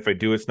fairway, and if I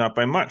do, it's not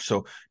by much.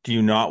 So do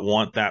you not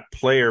want that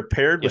player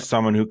paired with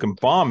someone who can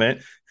bomb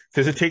it?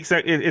 Because it takes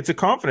that, it's a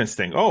confidence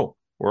thing. Oh,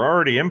 we're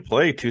already in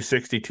play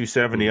 260,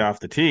 270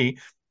 off the tee.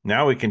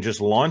 Now we can just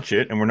launch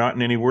it and we're not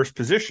in any worse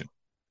position.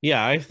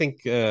 Yeah, I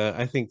think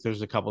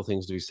there's a couple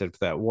things to be said for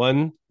that.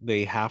 One,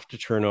 they have to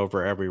turn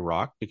over every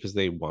rock because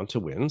they want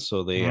to win.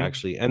 So they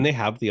actually, and they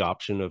have the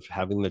option of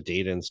having the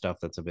data and stuff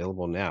that's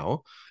available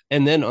now.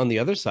 And then on the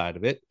other side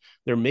of it,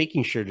 they're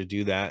making sure to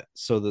do that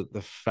so that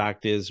the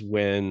fact is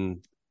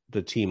when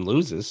the team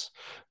loses,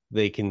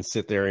 they can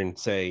sit there and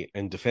say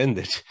and defend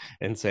it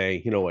and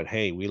say, you know what,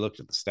 hey, we looked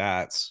at the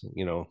stats,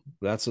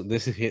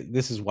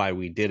 this is why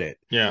we did it.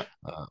 Yeah.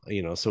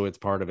 So it's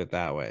part of it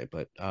that way.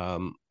 But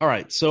all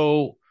right.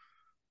 So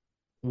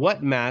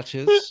what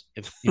matches,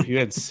 if you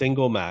had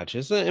single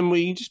matches, and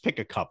we just pick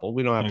a couple,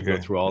 we don't have to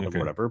go through all of them,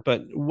 whatever,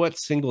 but what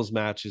singles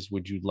matches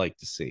would you like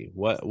to see?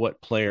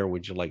 What player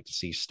would you like to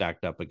see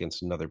stacked up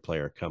against another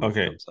player come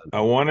Sunday?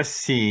 I want to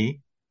see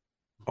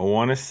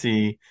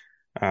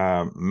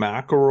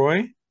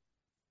McIlroy.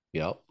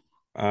 Yep.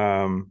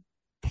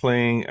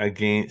 Playing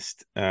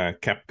against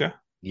Koepka.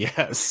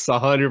 Yes,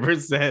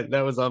 100%.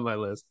 That was on my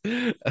list.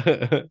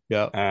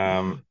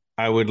 Yeah.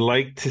 I would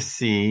like to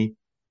see.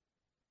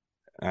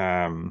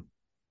 God,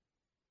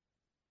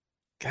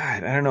 I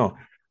don't know.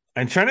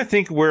 I'm trying to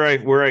think where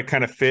I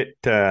kind of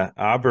fit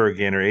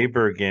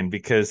Aberg in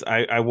because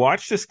I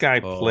watched this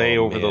guy play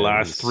over the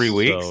last 3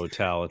 weeks. So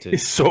talented.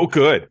 He's so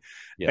good,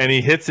 and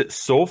he hits it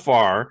so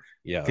far.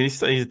 Yeah,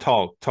 he's a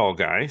tall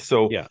guy.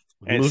 So yeah.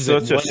 And it's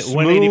such a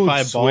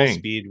 185 ball swing.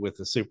 speed with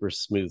a super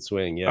smooth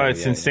swing. Yeah,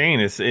 it's insane.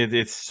 Yeah.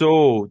 It's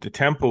so, the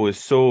tempo is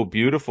so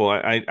beautiful.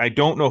 I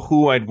don't know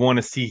who I'd want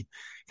to see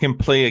him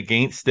play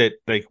against it,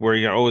 like where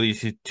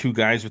these two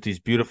guys with these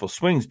beautiful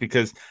swings,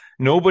 because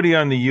nobody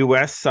on the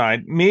U.S.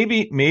 side,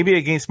 maybe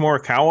against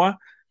Morikawa,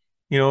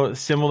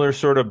 similar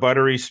sort of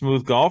buttery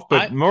smooth golf,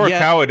 but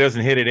Morikawa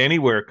doesn't hit it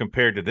anywhere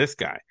compared to this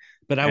guy.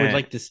 But I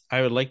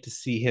would like to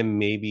see him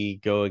maybe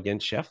go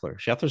against Scheffler.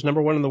 Scheffler's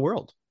number one in the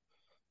world.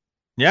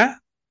 Yeah.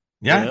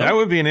 That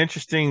would be an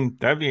interesting.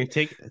 That'd be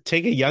take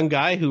a young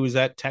guy who was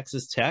at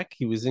Texas Tech.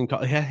 He was in.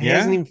 He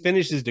hasn't even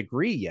finished his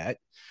degree yet,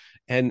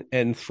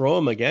 and throw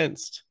him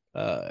against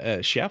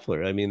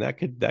Scheffler. I mean, that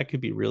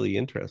could be really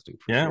interesting.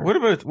 Sure.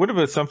 What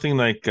about something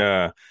like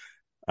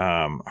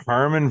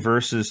Harman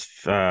versus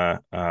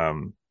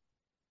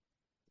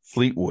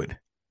Fleetwood?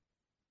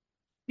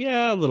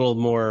 Yeah, a little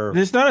more.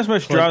 There's not as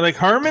much draw. Like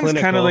Harman's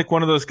kind of like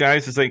one of those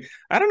guys. It's like,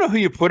 I don't know who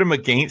you put him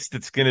against.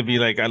 It's going to be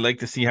like, I'd like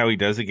to see how he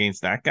does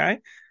against that guy.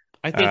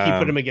 I think he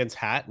put him against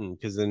Hatton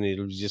because then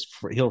he'll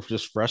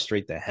just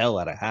frustrate the hell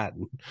out of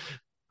Hatton.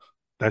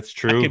 That's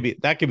true.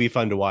 That could be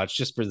fun to watch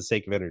just for the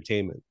sake of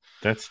entertainment.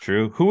 That's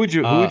true. Who would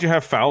you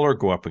have Fowler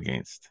go up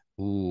against?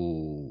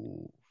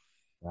 Ooh,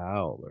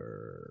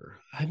 Fowler.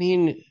 I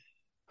mean,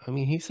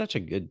 he's such a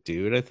good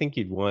dude. I think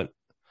you'd want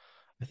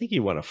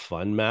a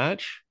fun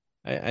match.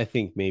 I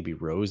think maybe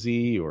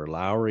Rosie or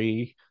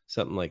Lowry,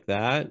 something like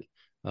that.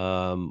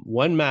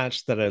 One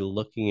match that I'm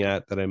looking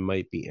at that I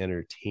might be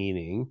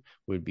entertaining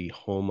would be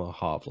Homa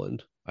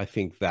Hovland. I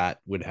think that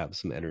would have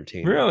some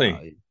entertainment. Really?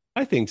 Value.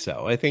 I think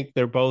so. I think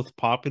they're both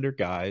popular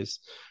guys.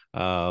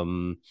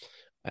 I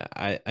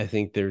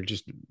think they're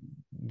just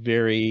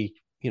very,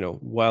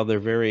 while they're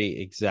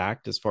very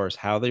exact as far as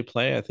how they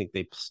play, I think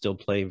they still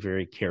play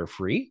very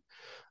carefree.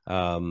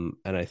 And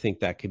I think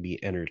that could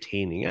be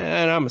entertaining.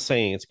 And I'm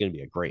saying it's going to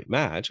be a great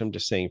match. I'm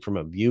just saying from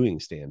a viewing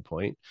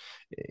standpoint,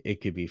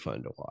 it could be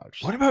fun to watch.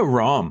 What about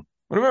Rahm?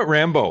 What about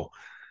Rambo?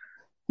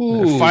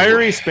 Ooh.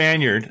 Fiery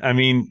Spaniard. I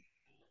mean,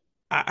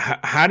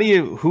 how do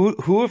you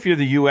who if you're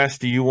the US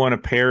do you want to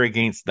pair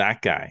against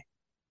that guy?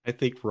 I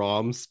think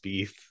Rahm,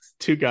 Spieth,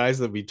 two guys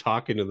that be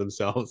talking to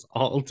themselves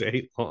all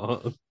day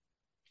long.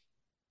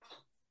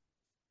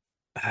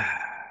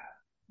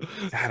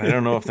 God, I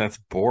don't know if that's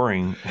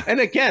boring. And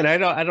again, I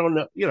don't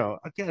know.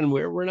 Again,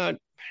 we're not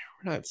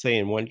we're not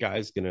saying one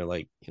guy's going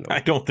to I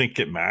don't think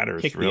it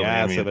matters. Kick really. the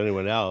ass of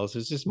anyone else.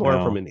 It's just more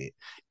from an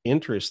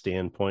interest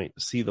standpoint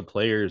to see the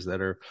players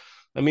that are.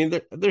 I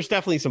mean, there's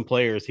definitely some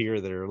players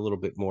here that are a little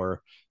bit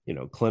more,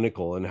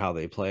 clinical in how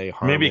they play.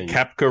 Harmon, maybe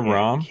Koepka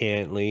Rom.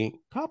 Cantley.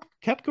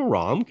 Koepka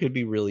Rom could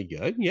be really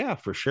good. Yeah,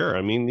 for sure.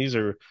 I mean, these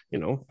are,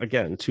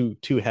 again,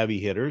 two heavy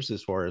hitters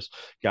as far as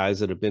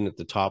guys that have been at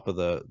the top of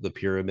the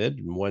pyramid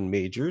and won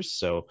majors.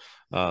 So,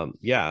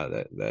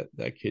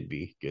 that could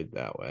be good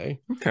that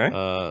way.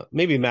 Okay.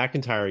 Maybe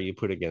McIntyre you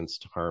put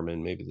against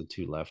Harmon. Maybe the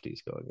two lefties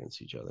go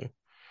against each other.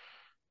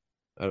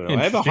 I don't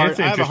know. It's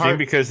interesting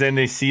because then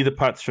they see the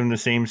putts from the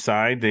same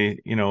side. They,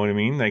 you know what I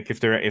mean? Like if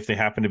they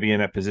happen to be in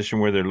that position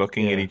where they're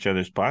looking at each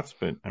other's putts.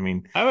 But I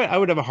mean, I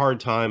would have a hard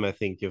time. I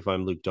think if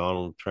I'm Luke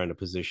Donald trying to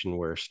position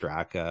where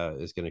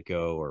Straka is going to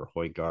go, or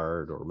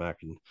Højgaard or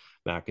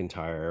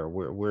McIntyre,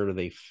 where do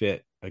they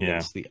fit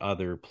against the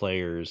other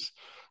players?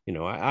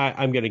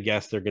 I'm going to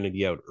guess they're going to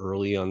be out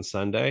early on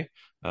Sunday.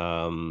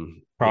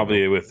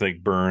 Probably with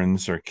like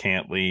Burns or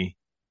Cantley.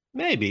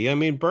 Maybe. I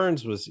mean,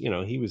 Burns was,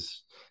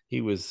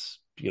 he was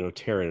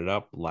tearing it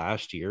up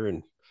last year,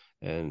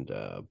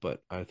 but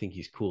I think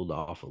he's cooled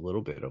off a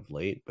little bit of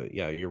late. But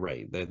yeah, you're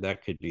right.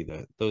 That could be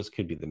those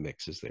could be the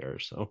mixes there.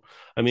 So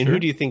I mean, who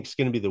do you think is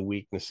going to be the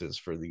weaknesses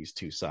for these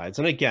two sides?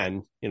 And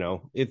again,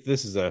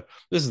 this is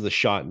the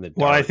shot in the dark.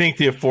 Well, I think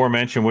the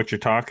aforementioned what you're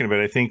talking about.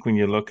 I think when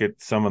you look at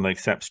someone like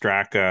Sepp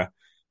Straka,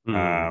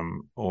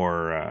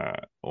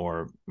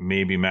 or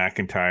maybe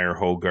McIntyre,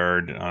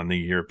 Højgaard on the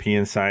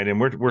European side, and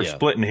we're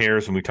splitting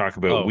hairs when we talk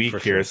about weak here.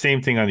 Sure.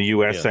 Same thing on the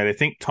U.S. side. I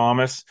think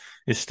Thomas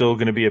is still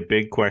going to be a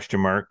big question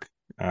mark.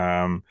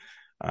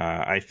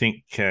 I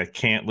think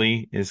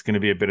Cantley is going to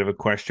be a bit of a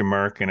question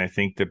mark, and I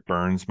think that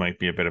Burns might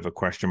be a bit of a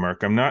question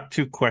mark. I'm not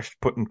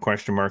putting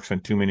question marks on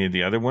too many of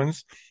the other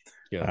ones.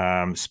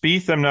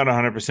 Spieth, I'm not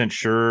 100%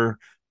 sure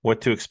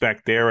what to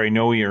expect there. I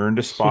know he earned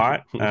a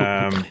spot. But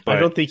I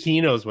don't think he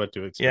knows what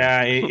to expect.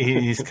 Yeah,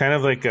 he's kind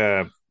of like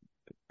a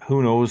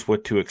who knows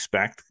what to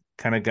expect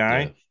kind of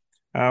guy.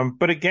 Yeah.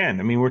 But again,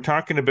 I mean, we're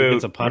talking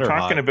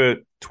about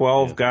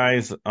 12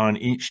 guys on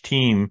each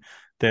team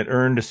that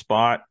earned a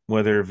spot,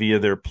 whether via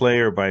their play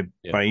or by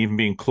even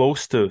being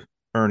close to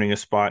earning a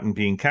spot and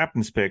being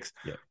captain's picks.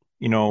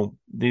 Yeah.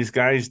 These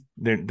guys,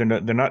 they're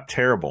not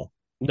terrible.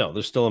 No,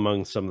 they're still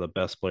among some of the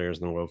best players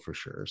in the world for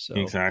sure. So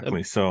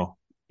exactly. So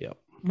yeah.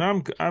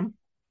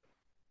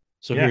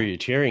 So who are you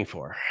cheering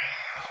for?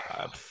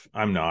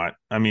 I'm not.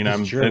 I mean,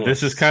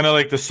 this is kind of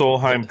like the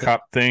Solheim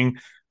Cup thing.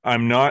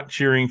 I'm not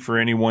cheering for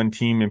any one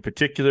team in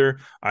particular.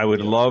 I would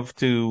love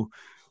to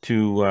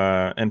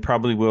and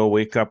probably will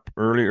wake up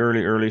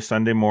early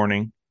Sunday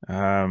morning,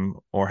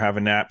 or have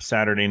a nap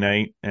Saturday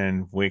night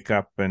and wake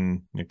up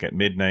and at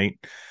midnight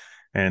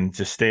and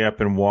just stay up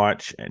and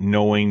watch,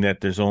 knowing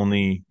that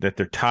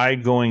they're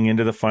tied going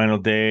into the final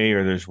day,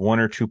 or there's 1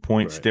 or 2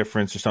 points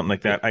difference or something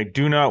like that. I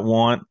do not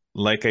want,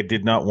 like I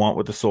did not want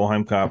with the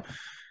Solheim Cup,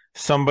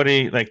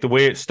 somebody like the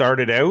way it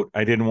started out.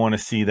 I didn't want to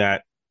see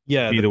that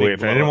be the way. I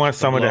didn't want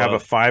someone to have a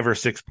 5 or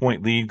 6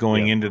 point lead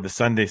going into the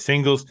Sunday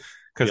singles,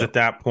 because at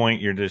that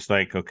point you're just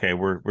like, okay,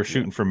 we're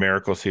shooting for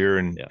miracles here,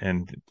 and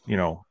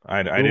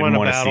I didn't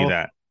want to see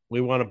that.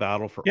 We want a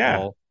battle for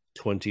all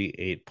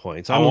 28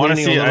 points.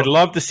 I'd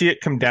love to see it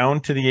come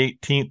down to the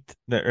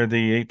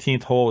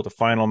 18th hole with the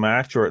final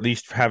match, or at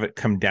least have it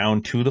come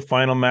down to the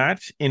final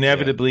match.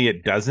 Inevitably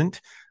it doesn't,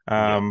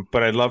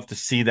 but I'd love to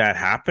see that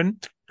happen.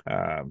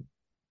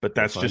 But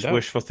that's just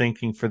wishful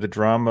thinking for the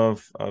drama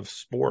of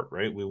sport,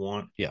 right? We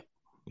want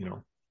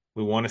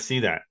we want to see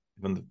that,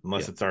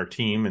 unless it's our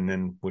team, and then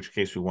in which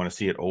case we want to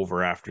see it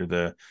over after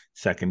the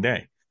second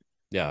day.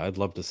 Yeah, I'd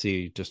love to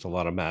see just a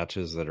lot of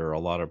matches that are a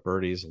lot of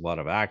birdies, a lot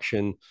of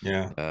action,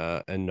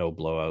 and no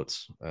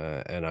blowouts.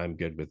 And I'm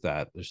good with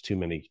that. There's too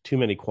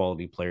many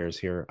quality players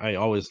here. I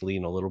always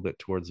lean a little bit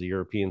towards the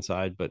European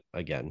side, but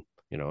again,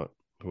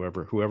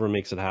 whoever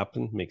makes it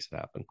happen, makes it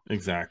happen.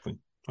 Exactly.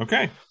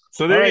 Okay.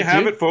 So there you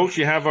have it, folks.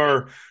 You have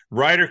our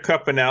Ryder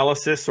Cup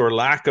analysis, or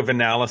lack of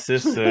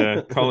analysis.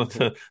 Call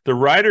it the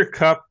Ryder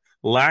Cup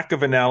lack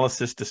of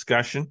analysis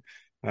discussion.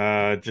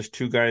 Just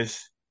two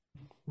guys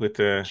with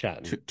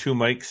two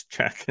mics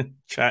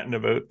chatting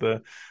about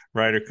the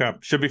Ryder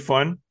Cup. Should be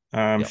fun.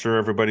 I'm sure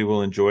everybody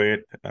will enjoy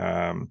it.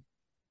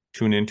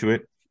 Tune into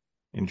it.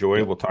 Enjoy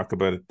it. We'll talk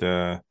about it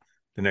the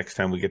next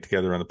time we get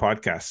together on the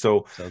podcast.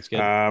 So sounds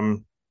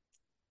good.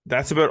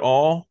 That's about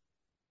all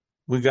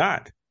we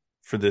got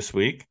for this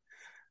week.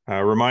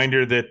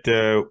 Reminder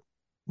that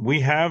we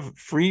have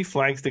free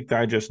Flagstick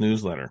Digest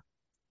newsletter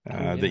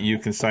that you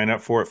can sign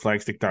up for at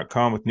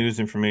flagstick.com with news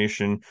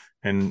information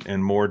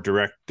and more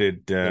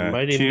directed to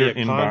your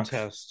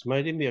inbox.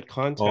 Might even be a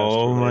contest.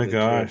 Oh my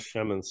gosh,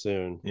 coming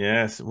soon.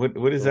 Yes.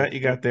 What is that you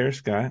got there,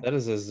 Scott? That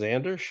is a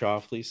Xander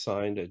Schauffele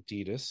signed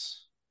Adidas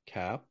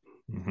cap.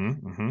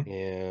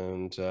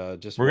 And we're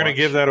going to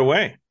give that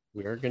away.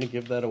 We are going to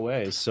give that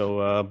away.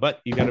 So, but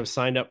you got to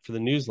sign up for the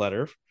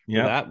newsletter.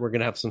 for that. We're going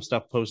to have some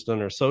stuff posted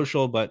on our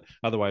social, but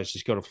otherwise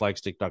just go to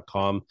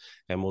flagstick.com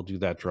and we'll do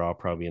that draw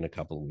probably in a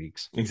couple of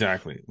weeks.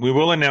 Exactly. We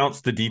will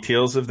announce the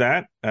details of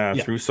that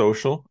through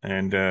social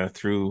and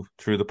through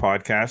the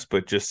podcast.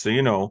 But just so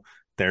you know,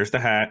 there's the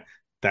hat.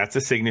 That's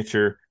a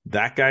signature.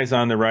 That guy's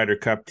on the Ryder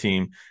Cup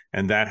team,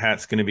 and that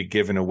hat's going to be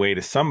given away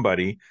to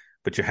somebody.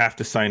 But you have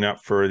to sign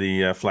up for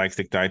the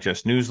Flagstick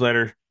Digest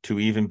newsletter to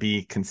even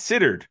be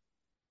considered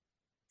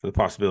for the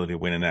possibility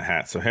of winning that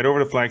hat. So head over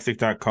to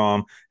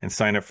flagstick.com and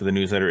sign up for the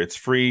newsletter. It's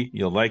free.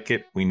 You'll like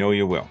it. We know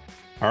you will.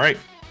 All right.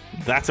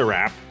 That's a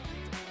wrap.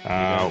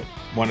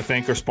 Want to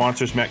thank our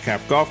sponsors,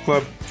 Metcalf Golf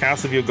Club,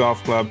 Castleview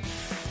Golf Club,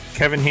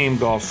 Kevin Haime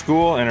Golf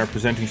School, and our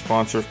presenting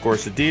sponsor, of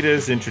course,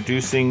 Adidas,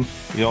 introducing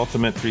the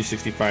Ultimate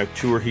 365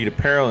 Tour Heat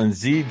Apparel and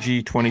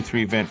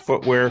ZG23 Event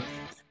Footwear.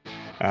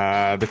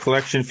 The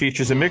collection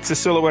features a mix of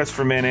silhouettes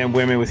for men and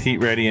women with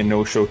heat-ready and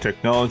no-show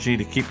technology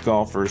to keep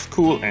golfers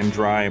cool and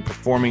dry and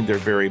performing their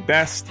very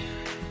best.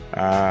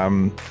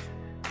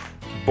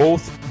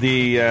 Both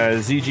the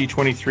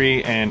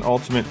ZG23 and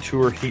Ultimate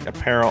Tour Heat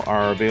Apparel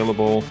are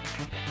available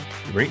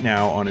right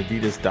now on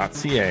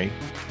adidas.ca,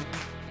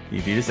 the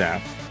Adidas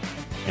app,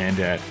 and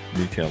at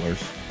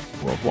retailers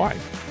worldwide.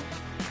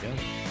 Yeah.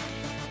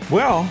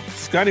 Well,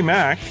 Scotty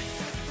Mac,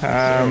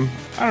 I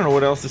don't know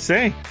what else to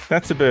say.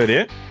 That's about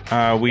it.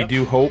 We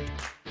do hope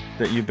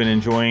that you've been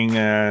enjoying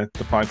the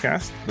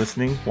podcast,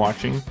 listening,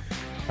 watching,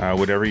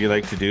 whatever you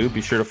like to do.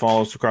 Be sure to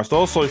follow us across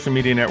all social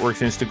media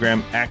networks,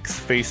 Instagram, X,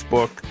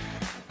 Facebook,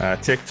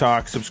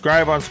 TikTok.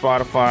 Subscribe on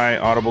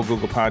Spotify, Audible,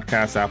 Google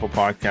Podcasts, Apple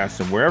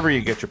Podcasts, and wherever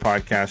you get your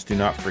podcasts. Do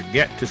not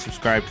forget to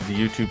subscribe to the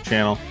YouTube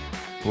channel.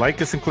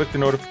 Like us and click the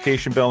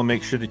notification bell and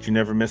make sure that you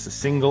never miss a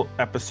single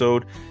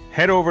episode.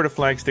 Head over to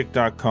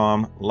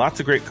flagstick.com.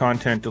 Lots of great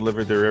content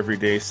delivered there every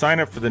day.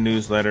 Sign up for the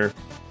newsletter.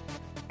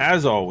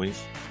 As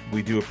always,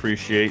 we do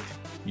appreciate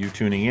you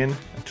tuning in.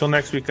 Until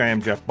next week, I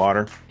am Jeff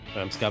Botter.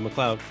 I'm Scott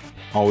McLeod.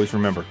 Always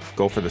remember,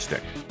 go for the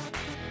stick.